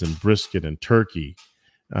ribs and brisket and turkey.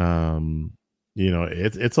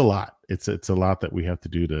 It's a lot. It's a lot that we have to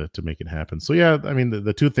do to make it happen. So yeah, I mean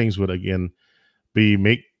the 2 things would again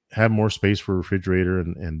be have more space for refrigerator,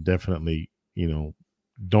 and definitely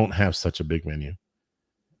don't have such a big menu.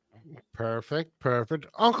 Perfect. Perfect.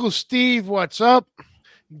 Uncle Steve, what's up?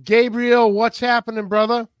 Gabriel, what's happening,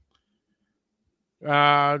 brother?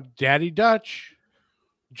 Daddy Dutch.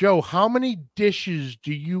 Joe, how many dishes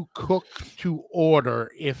do you cook to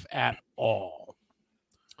order, if at all?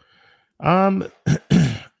 Um,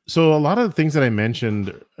 so a lot of the things that I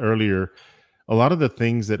mentioned earlier, a lot of the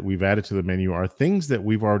things that we've added to the menu are things that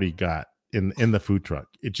we've already got in the food truck.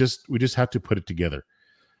 We just have to put it together.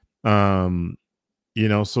 Um,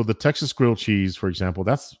 So the Texas grilled cheese, for example,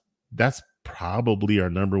 that's probably our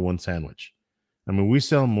number one sandwich. I mean, we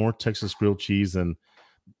sell more Texas grilled cheese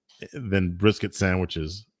than brisket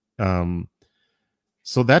sandwiches. Um,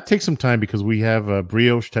 so that takes some time because we have a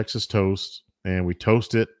brioche Texas toast and we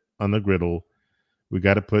toast it on the griddle. We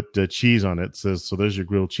got to put cheese on it. So there's your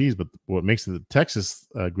grilled cheese. But what makes it the Texas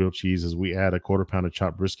grilled cheese is we add a quarter pound of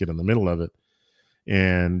chopped brisket in the middle of it,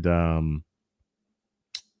 and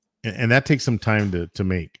that takes some time to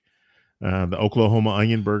make. The Oklahoma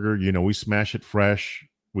onion burger, we smash it fresh.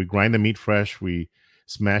 We grind the meat fresh. We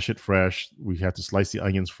smash it fresh. We have to slice the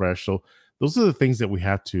onions fresh. So those are the things that we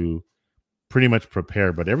have to pretty much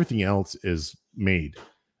prepare. But everything else is made.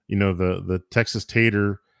 The Texas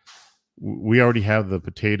tater, we already have the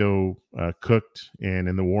potato cooked and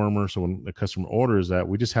in the warmer. So when the customer orders that,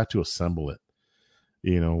 we just have to assemble it.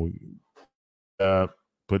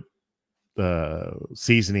 Put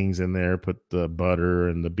seasonings in there, put the butter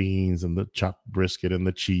and the beans and the chopped brisket and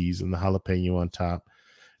the cheese and the jalapeno on top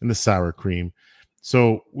and the sour cream.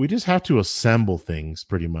 So we just have to assemble things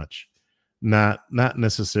pretty much, not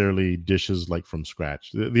necessarily dishes like from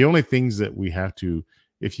scratch. The only things that we have to,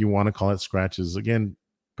 if you want to call it scratch, is again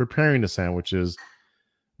preparing the sandwiches,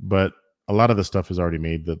 but a lot of the stuff is already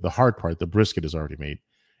made. The hard part, the brisket, is already made.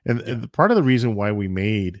 And part of the reason why we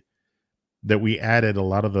added a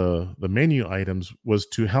lot of the menu items was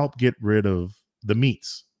to help get rid of the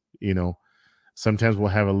meats. Sometimes we'll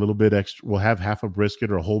have a little bit extra, we'll have half a brisket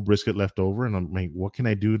or a whole brisket left over, and I'm like, what can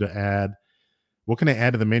I do to add? What can I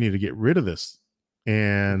add to the menu to get rid of this?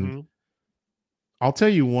 And I'll tell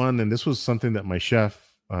you one, and this was something that my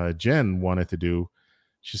chef Jen wanted to do.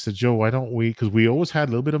 She said, Joe, why don't we, because we always had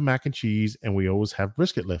a little bit of mac and cheese and we always have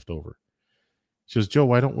brisket left over. She says, Joe,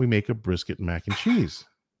 why don't we make a brisket mac and cheese?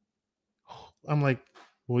 I'm like,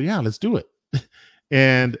 well, yeah, let's do it.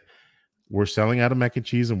 And we're selling out of mac and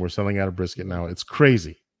cheese and we're selling out of brisket now. It's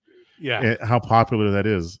crazy. Yeah. How popular that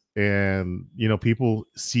is. And, people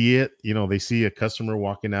see it, they see a customer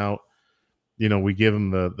walking out, we give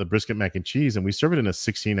them the brisket mac and cheese and we serve it in a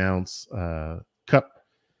 16-ounce cup.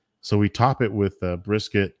 So we top it with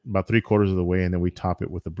brisket about 3/4 of the way. And then we top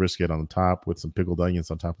it with the brisket on the top with some pickled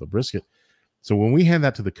onions on top of the brisket. So when we hand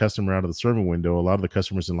that to the customer out of the serving window, a lot of the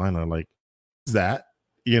customers in line are like, is that,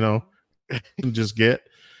 just get,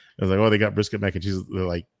 I was like, oh, they got brisket mac and cheese. They're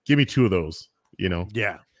like, give me 2 of those,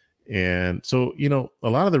 Yeah. And so, a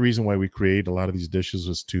lot of the reason why we create a lot of these dishes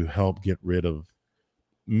was to help get rid of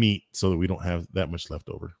meat so that we don't have that much left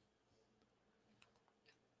over.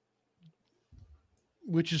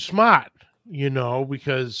 Which is smart,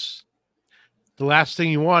 because the last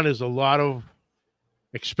thing you want is a lot of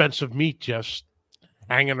expensive meat just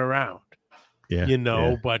hanging around. Yeah.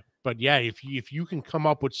 But yeah, if you can come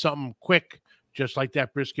up with something quick, just like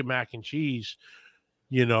that brisket mac and cheese,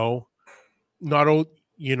 you're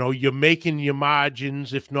making your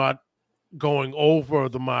margins, if not going over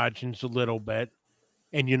the margins a little bit,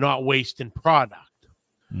 and you're not wasting product.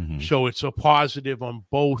 Mm-hmm. So it's a positive on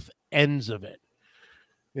both ends of it.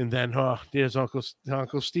 And then there's Uncle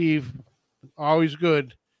Steve, always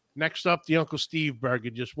good. Next up, the Uncle Steve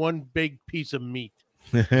burger, just one big piece of meat.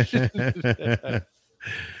 Let's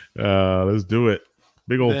do it.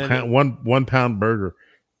 Big old one pound burger.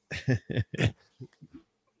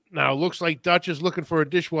 Now it looks like Dutch is looking for a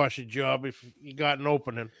dishwasher job if you got an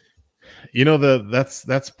opening.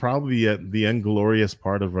 That's probably the inglorious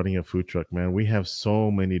part of running a food truck, man. We have so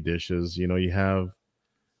many dishes. You have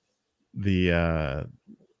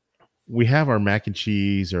we have our mac and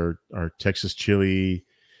cheese, our Texas chili,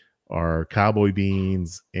 our cowboy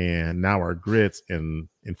beans, and now our grits and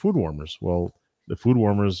food warmers. Well, the food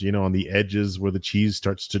warmers, on the edges where the cheese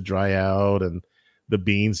starts to dry out and the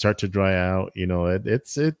beans start to dry out,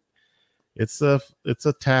 it's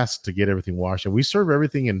a task to get everything washed. And we serve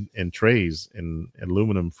everything in trays, in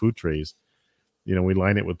aluminum food trays. We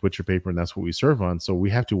line it with butcher paper and that's what we serve on. So we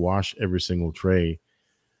have to wash every single tray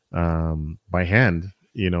by hand,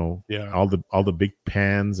 all the big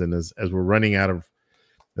pans. And as we're running out of,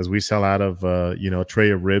 as we sell out of, a tray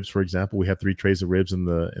of ribs, for example, we have 3 trays of ribs in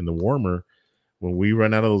the warmer. When we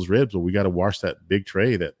run out of those ribs, well, we got to wash that big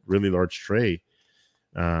tray, that really large tray.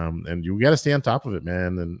 And you got to stay on top of it,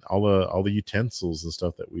 man. And all the utensils and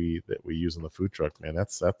stuff that we use in the food truck, man,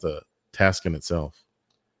 that's a task in itself.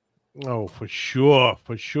 Oh, for sure.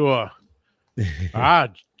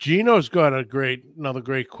 Gino's got another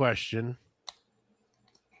great question.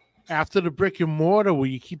 After the brick and mortar, will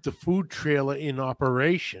you keep the food trailer in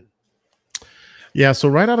operation? Yeah, so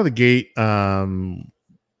right out of the gate,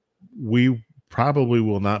 we probably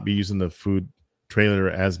will not be using the food trailer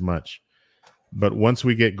as much. But once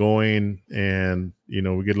we get going and, we get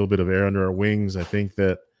a little bit of air under our wings, I think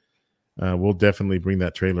that we'll definitely bring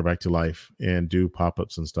that trailer back to life and do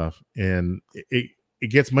pop-ups and stuff. And it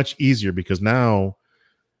gets much easier because now,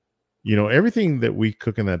 everything that we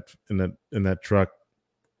cook in that truck,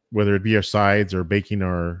 whether it be our sides or baking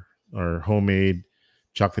our homemade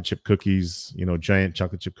chocolate chip cookies, giant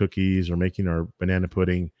chocolate chip cookies, or making our banana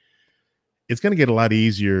pudding, it's going to get a lot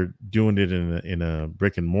easier doing it in a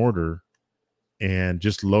brick and mortar and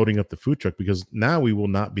just loading up the food truck, because now we will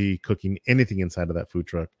not be cooking anything inside of that food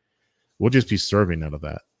truck. We'll just be serving out of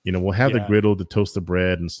that. We'll have the Yeah. griddle to toast the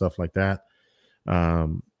bread and stuff like that.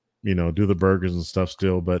 Do the burgers and stuff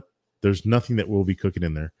still, but there's nothing that we'll be cooking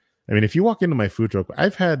in there. I mean, if you walk into my food truck,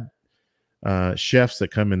 I've had chefs that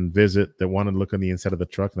come and visit that want to look on the inside of the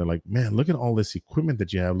truck, and they're like, man, look at all this equipment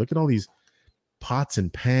that you have. Look at all these pots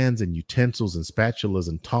and pans and utensils and spatulas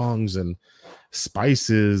and tongs and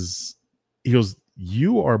spices. He goes,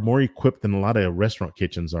 you are more equipped than a lot of restaurant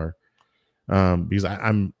kitchens are. Because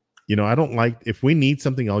I'm I don't like, if we need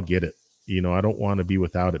something, I'll get it. I don't want to be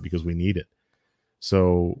without it because we need it.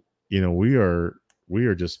 So, we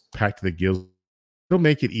are just packed to the gills. It'll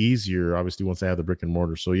make it easier, obviously, once I have the brick and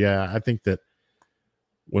mortar. So yeah, I think that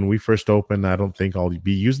when we first open, I don't think I'll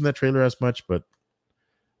be using that trailer as much, but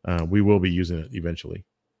we will be using it eventually.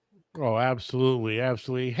 Oh, absolutely.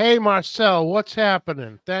 Absolutely. Hey, Marcel, what's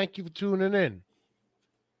happening? Thank you for tuning in.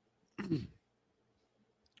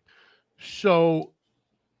 So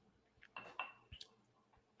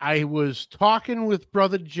I was talking with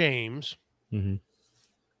Brother James, Mm-hmm.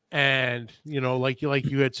 and like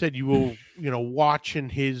you had said, you were watching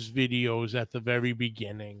his videos at the very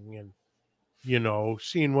beginning, and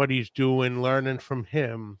seeing what he's doing, learning from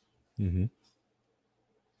him. Mm-hmm.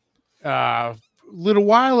 A little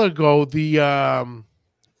while ago, the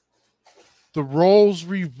roles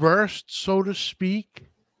reversed, so to speak,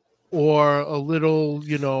 or a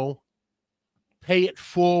little, pay it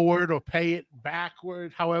forward or pay it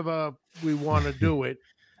backward, however we want to do it.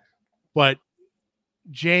 But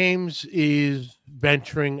James is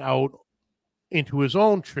venturing out into his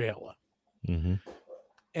own trailer. Mm-hmm.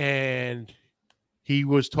 And he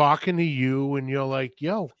was talking to you, and you're like,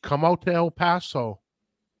 yo, come out to El Paso.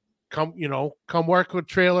 Come work with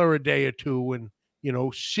trailer a day or two, and,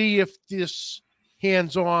 see if this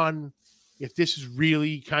hands-on, if this is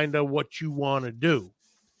really kind of what you want to do.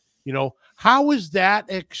 How is that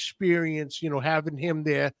experience, having him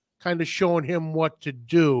there, kind of showing him what to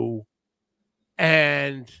do?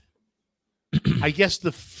 And I guess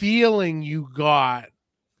the feeling you got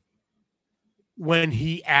when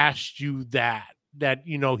he asked you that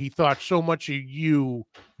he thought so much of you.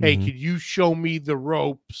 Hey, Mm-hmm. could you show me the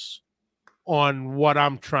ropes on what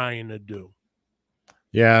I'm trying to do?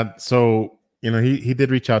 Yeah. So, he did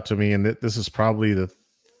reach out to me, and this is probably the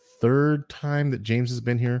third time that James has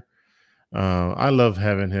been here. I love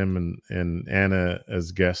having him and Anna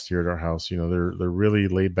as guests here at our house. They're really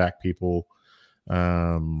laid back people.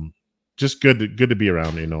 Just good to be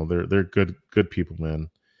around. They're good people, man.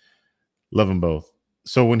 Love them both.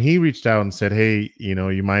 So when he reached out and said, hey,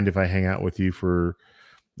 you mind if I hang out with you for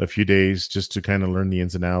a few days just to kind of learn the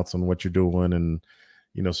ins and outs on what you're doing, and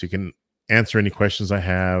so you can answer any questions I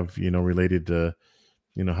have, related to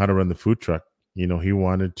how to run the food truck. He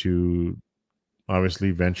wanted to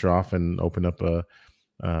obviously venture off and open up a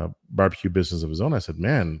barbecue business of his own. I said,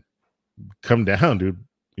 man, come down, dude.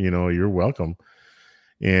 You're welcome.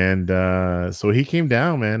 And so he came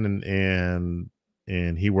down, man,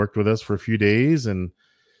 and he worked with us for a few days, and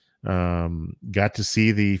got to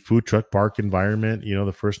see the food truck park environment.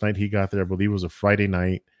 The first night he got there, I believe, was a Friday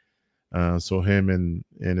night. So him and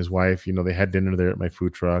his wife, they had dinner there at my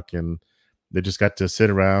food truck, and they just got to sit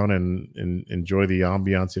around and enjoy the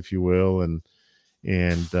ambiance, if you will. And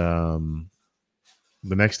the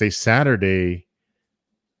next day, Saturday,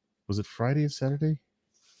 was it Friday and Saturday?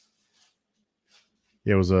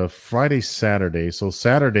 Yeah, it was a Friday, Saturday. So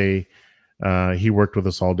Saturday, he worked with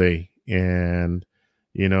us all day, and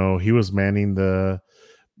he was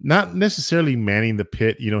not necessarily manning the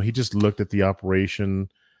pit. He just looked at the operation,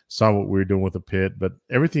 saw what we were doing with the pit, but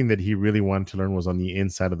everything that he really wanted to learn was on the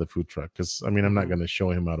inside of the food truck. Because I'm not going to show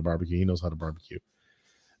him how to barbecue. He knows how to barbecue.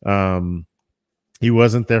 He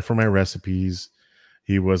wasn't there for my recipes.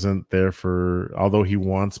 He wasn't there although he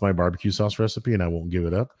wants my barbecue sauce recipe, and I won't give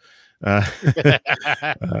it up.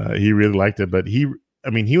 He really liked it, but he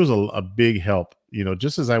was a big help.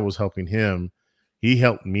 Just as I was helping him, he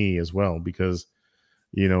helped me as well, because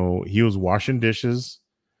he was washing dishes,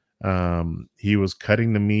 he was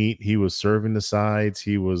cutting the meat, he was serving the sides,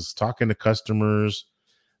 he was talking to customers,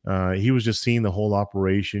 he was just seeing the whole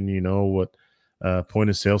operation. point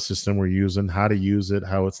of sale system we're using, how to use it,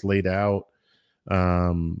 how it's laid out.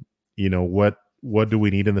 What do we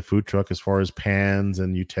need in the food truck as far as pans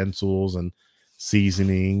and utensils and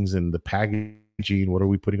seasonings and the packaging? What are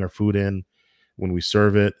we putting our food in when we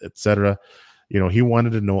serve it, etc. He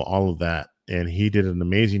wanted to know all of that, and he did an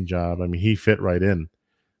amazing job. I mean, he fit right in.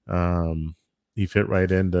 He fit right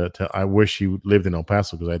into. I wish he lived in El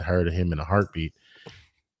Paso because I'd hired him in a heartbeat.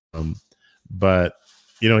 But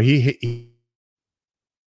he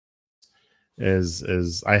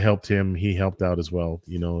as I helped him, he helped out as well.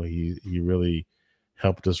 He really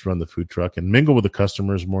helped us run the food truck and mingle with the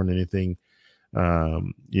customers more than anything.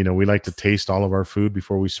 We like to taste all of our food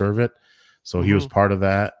before we serve it. So he was part of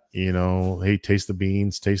that. Hey, taste the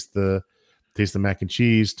beans, taste the mac and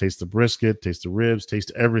cheese, taste the brisket, taste the ribs,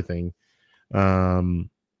 taste everything. And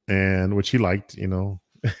which he liked,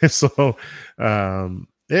 So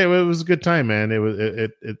it was a good time, man.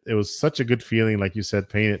 It was such a good feeling, like you said,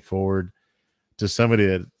 paying it forward to somebody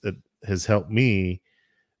that has helped me.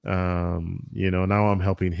 Now I'm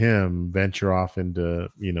helping him venture off into,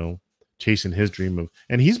 chasing his dream of,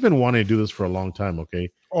 and he's been wanting to do this for a long time.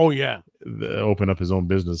 Okay. Oh yeah. Open up his own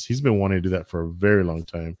business. He's been wanting to do that for a very long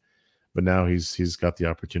time, but now he's got the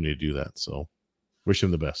opportunity to do that. So wish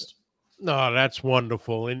him the best. No, that's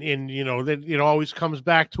wonderful. And that it always comes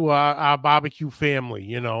back to our barbecue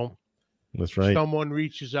family, That's right. Someone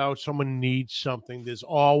reaches out, someone needs something. There's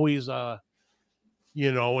always an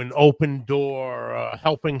open door, a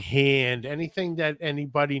helping hand, anything that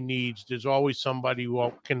anybody needs. There's always somebody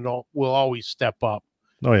who will always step up.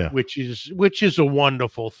 Oh yeah, which is a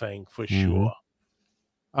wonderful thing for sure.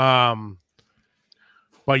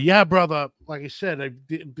 But yeah, brother, like I said,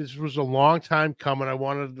 this was a long time coming. I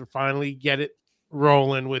wanted to finally get it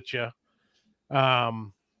rolling with you.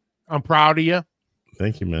 I'm proud of you.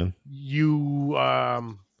 Thank you, man. You,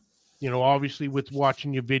 obviously with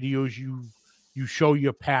watching your videos, you show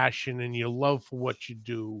your passion and your love for what you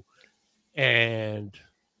do, and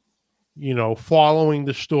following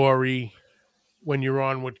the story when you're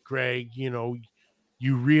on with Greg, you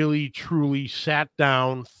really truly sat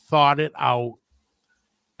down, thought it out,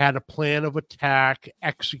 had a plan of attack,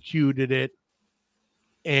 executed it,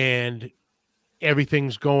 and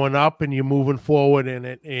everything's going up and you're moving forward in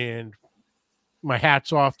it. And my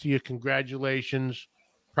hat's off to you. Congratulations.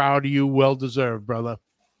 Proud of you. Well deserved, brother.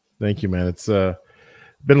 Thank you, man. It's been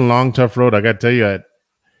a long, tough road. I got to tell you,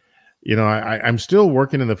 I'm still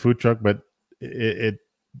working in the food truck, but it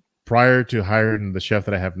prior to hiring the chef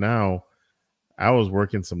that I have now, I was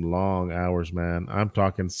working some long hours, man. I'm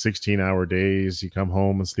talking 16-hour days. You come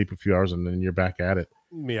home and sleep a few hours, and then you're back at it.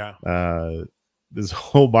 Yeah. This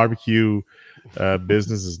whole barbecue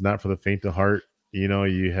business is not for the faint of heart.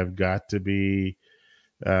 You have got to be,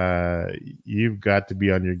 you've got to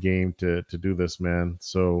be on your game to do this, man.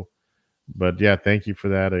 So, but yeah, thank you for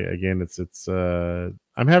that. Again, it's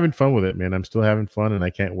I'm having fun with it, man. I'm still having fun, and I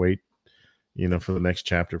can't wait, for the next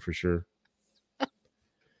chapter for sure.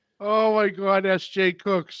 Oh my God, that's Jay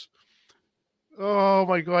Cooks. Oh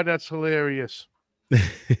my God, that's hilarious.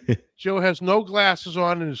 Joe has no glasses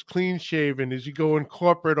on and is clean shaven. Is he going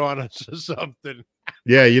corporate on us or something?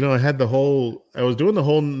 Yeah, I was doing the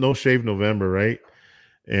whole no shave November, right?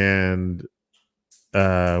 And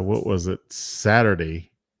what was it?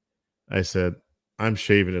 Saturday, I said, I'm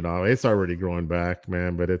shaving it off. It's already growing back,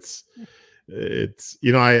 man, but it's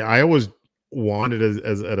I always wanted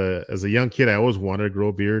as a young kid, I always wanted to grow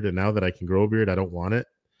a beard, and now that I can grow a beard, I don't want it.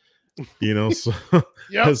 So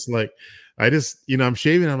Yep. it's like I just, I'm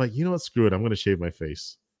shaving. I'm like, screw it. I'm going to shave my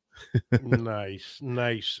face.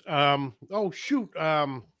 Nice. Oh shoot.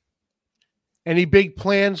 Any big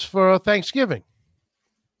plans for Thanksgiving?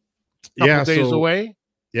 Couple days away.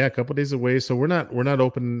 Yeah, a couple days away. So we're not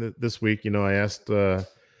open this week. I asked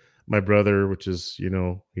my brother, which is,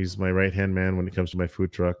 he's my right hand man when it comes to my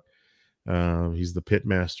food truck. He's the pit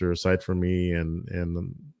master aside from me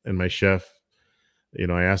and my chef.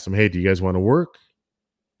 I asked him, hey, do you guys want to work?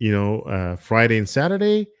 Friday and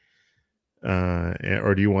Saturday,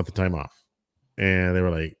 or do you want the time off? And they were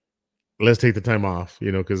like, let's take the time off,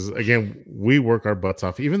 because again, we work our butts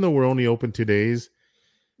off, even though we're only open 2 days.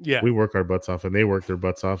 Yeah, we work our butts off, and they work their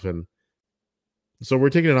butts off, and so we're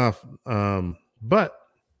taking it off. But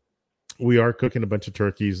we are cooking a bunch of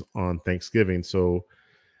turkeys on Thanksgiving. So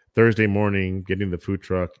Thursday morning, getting the food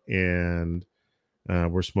truck, and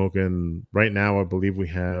we're smoking right now. I believe we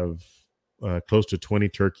have close to 20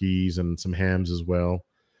 turkeys and some hams as well.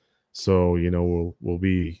 So we'll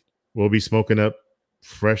be smoking up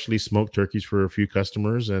freshly smoked turkeys for a few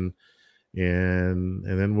customers, and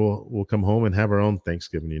then we'll come home and have our own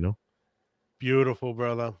Thanksgiving. Beautiful,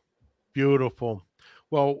 brother. Beautiful.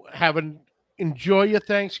 Well, enjoy your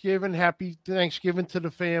Thanksgiving. Happy Thanksgiving to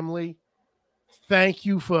the family. Thank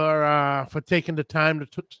you for taking the time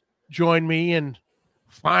to join me and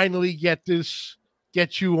finally get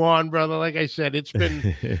you on, brother. Like I said, it's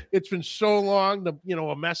been so long.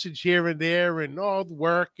 A message here and there, and all the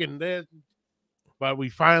work and that, but we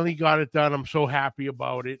finally got it done. I'm so happy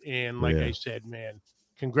about it. And like I Yeah. said, man,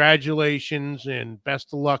 congratulations and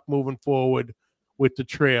best of luck moving forward with the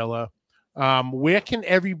trailer. Where can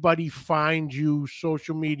everybody find you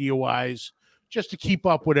social media wise, just to keep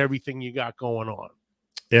up with everything you got going on?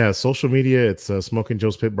 Yeah, social media. It's Smokin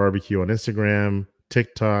Joe's Pit Barbecue on Instagram,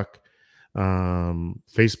 TikTok,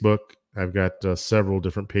 Facebook. I've got several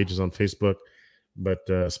different pages on Facebook, but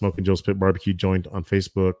Smokin Joe's Pit Barbecue joined on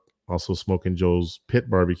Facebook. Also, Smokin Joe's Pit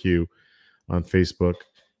Barbecue on Facebook.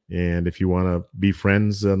 And if you want to be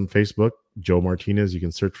friends on Facebook, Joe Martinez, you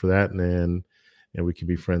can search for that, and we can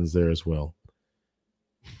be friends there as well.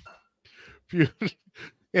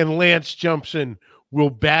 And Lance jumps in. Will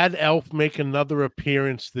Bad Elf make another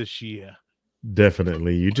appearance this year?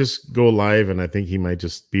 Definitely. You just go live, and I think he might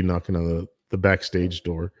just be knocking on the backstage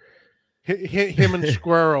door. Him and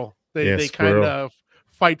Squirrel. They kind Squirrel. of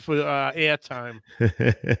fight for airtime.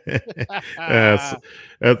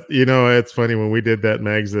 It's funny when we did that,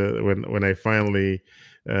 Mags. When I finally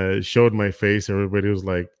showed my face, everybody was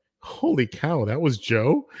like, "Holy cow, that was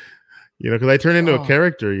Joe!" Because I turn into a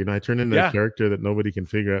character. I turn into a character that nobody can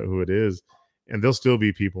figure out who it is, and there'll still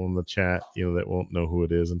be people in the chat, that won't know who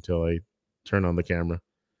it is until I turn on the camera.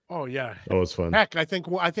 Oh yeah, it's fun. Heck, I think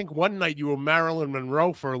one night you were Marilyn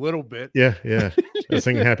Monroe for a little bit. Yeah. I was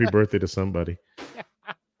singing "Happy Birthday" to somebody.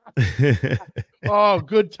 Oh,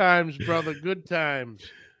 good times, brother. Good times.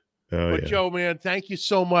 Oh, but yeah. Joe, man, thank you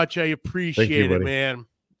so much. I appreciate it, man.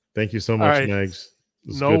 Thank you so much, right. Mags.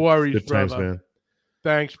 No worries, good brother. Times, man.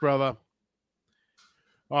 Thanks, brother.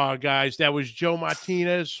 Guys, that was Joe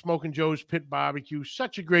Martinez, Smokin Joe's Pit Barbecue.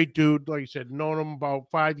 Such a great dude. Like I said, known him about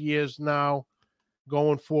 5 years now,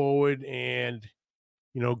 going forward, and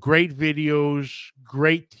great videos,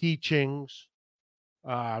 great teachings.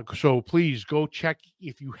 So please go check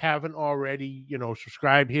if you haven't already.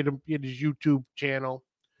 Subscribe, hit his YouTube channel,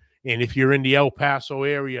 and if you're in the El Paso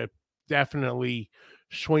area, definitely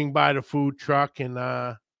swing by the food truck and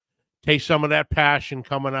taste some of that passion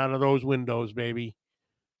coming out of those windows, baby.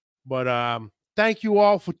 But thank you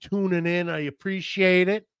all for tuning in. I appreciate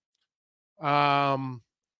it.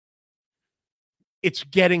 It's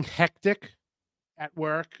getting hectic at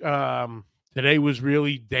work. Today was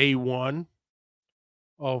really day one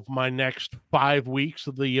of my next 5 weeks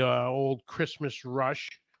of the old Christmas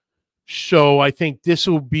rush. So I think this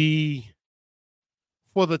will be,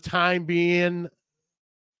 for the time being,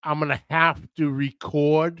 I'm going to have to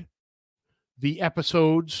record the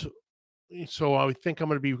episodes. So I think I'm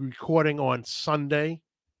going to be recording on Sunday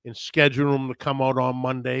and schedule them to come out on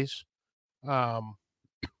Mondays. Got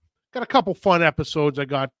a couple fun episodes I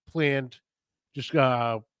got planned. Just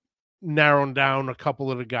narrowing down a couple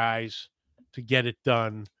of the guys to get it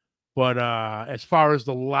done. But as far as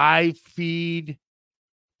the live feed,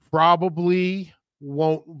 probably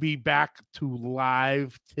won't be back to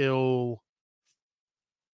live till,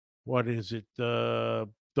 what is it? The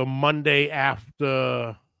Monday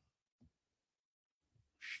after.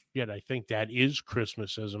 Shit, I think that is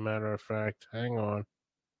Christmas, as a matter of fact. Hang on.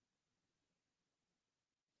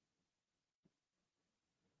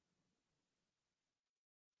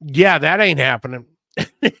 Yeah, that ain't happening.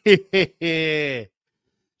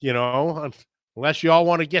 Unless y'all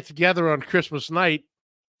want to get together on Christmas night.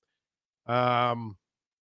 Was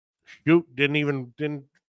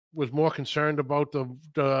more concerned about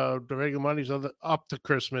the regular Mondays up to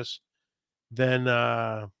Christmas than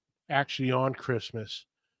actually on Christmas.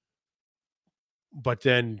 But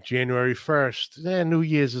then January 1st, New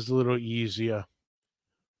Year's is a little easier.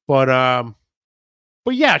 But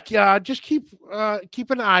yeah, just keep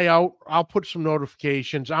an eye out. I'll put some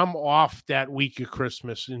notifications. I'm off that week of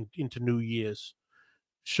Christmas into New Year's,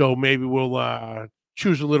 so maybe we'll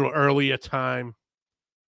choose a little earlier time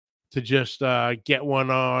to just get one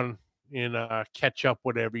on and catch up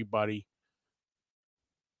with everybody.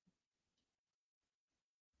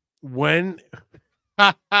 When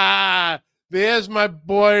there's my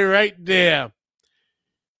boy right there.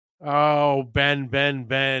 Oh, Ben.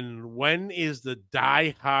 When is the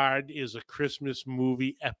Die Hard is a Christmas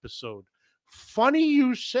movie episode? Funny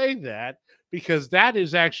you say that, because that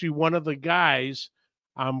is actually one of the guys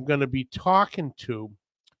I'm going to be talking to.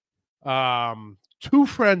 Two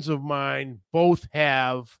friends of mine both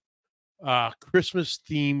have Christmas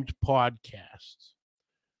themed podcasts.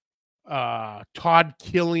 Todd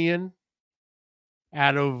Killian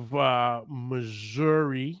out of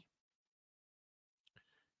Missouri.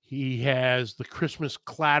 He has the Christmas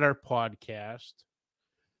Clatter podcast.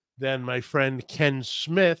 Then my friend Ken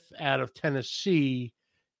Smith out of Tennessee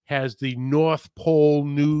has the North Pole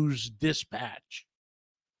News Dispatch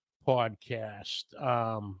podcast.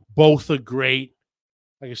 Both are great.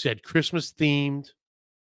 Like I said, Christmas themed.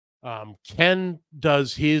 Ken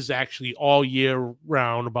does his actually all year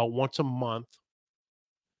round, about once a month.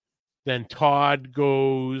 Then Todd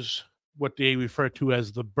goes what they refer to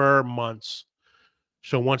as the Burr months.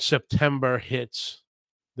 So once September hits,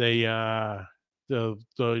 they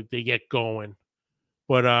get going.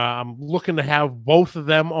 But I'm looking to have both of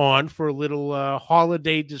them on for a little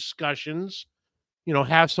holiday discussions.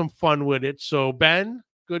 Have some fun with it. So Ben,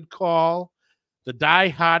 good call. The Die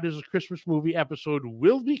Hard is a Christmas movie episode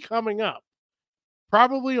will be coming up,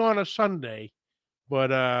 probably on a Sunday. But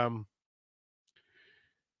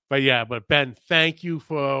Ben, thank you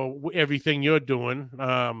for everything you're doing.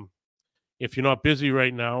 If you're not busy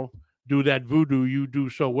right now, do that voodoo you do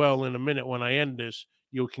so well in a minute. When I end this,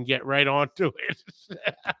 you can get right onto it.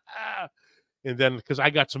 And then, because I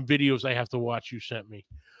got some videos I have to watch you sent me.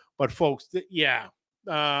 But folks, there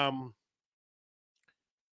are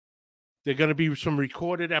going to be some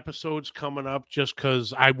recorded episodes coming up just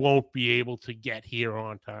because I won't be able to get here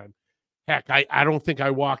on time. Heck, I don't think I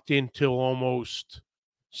walked in till almost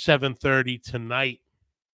 7:30 tonight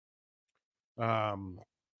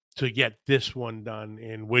to get this one done,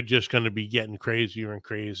 and we're just going to be getting crazier and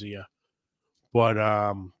crazier.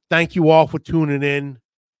 But thank you all for tuning in.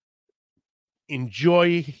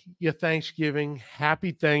 Enjoy your Thanksgiving.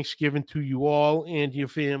 Happy Thanksgiving to you all and your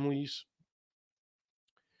families.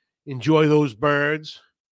 Enjoy those birds,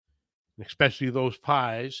 especially those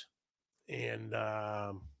pies. And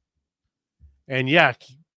yeah,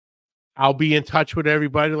 I'll be in touch with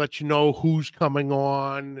everybody, let you know who's coming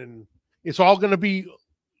on. And it's all going to be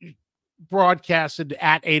broadcasted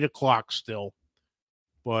at 8:00 still.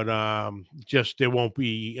 But just there won't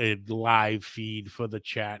be a live feed for the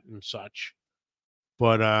chat and such.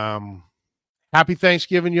 But happy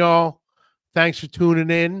Thanksgiving, y'all. Thanks for tuning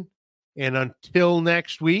in. And until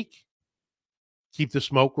next week, keep the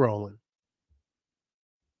smoke rolling.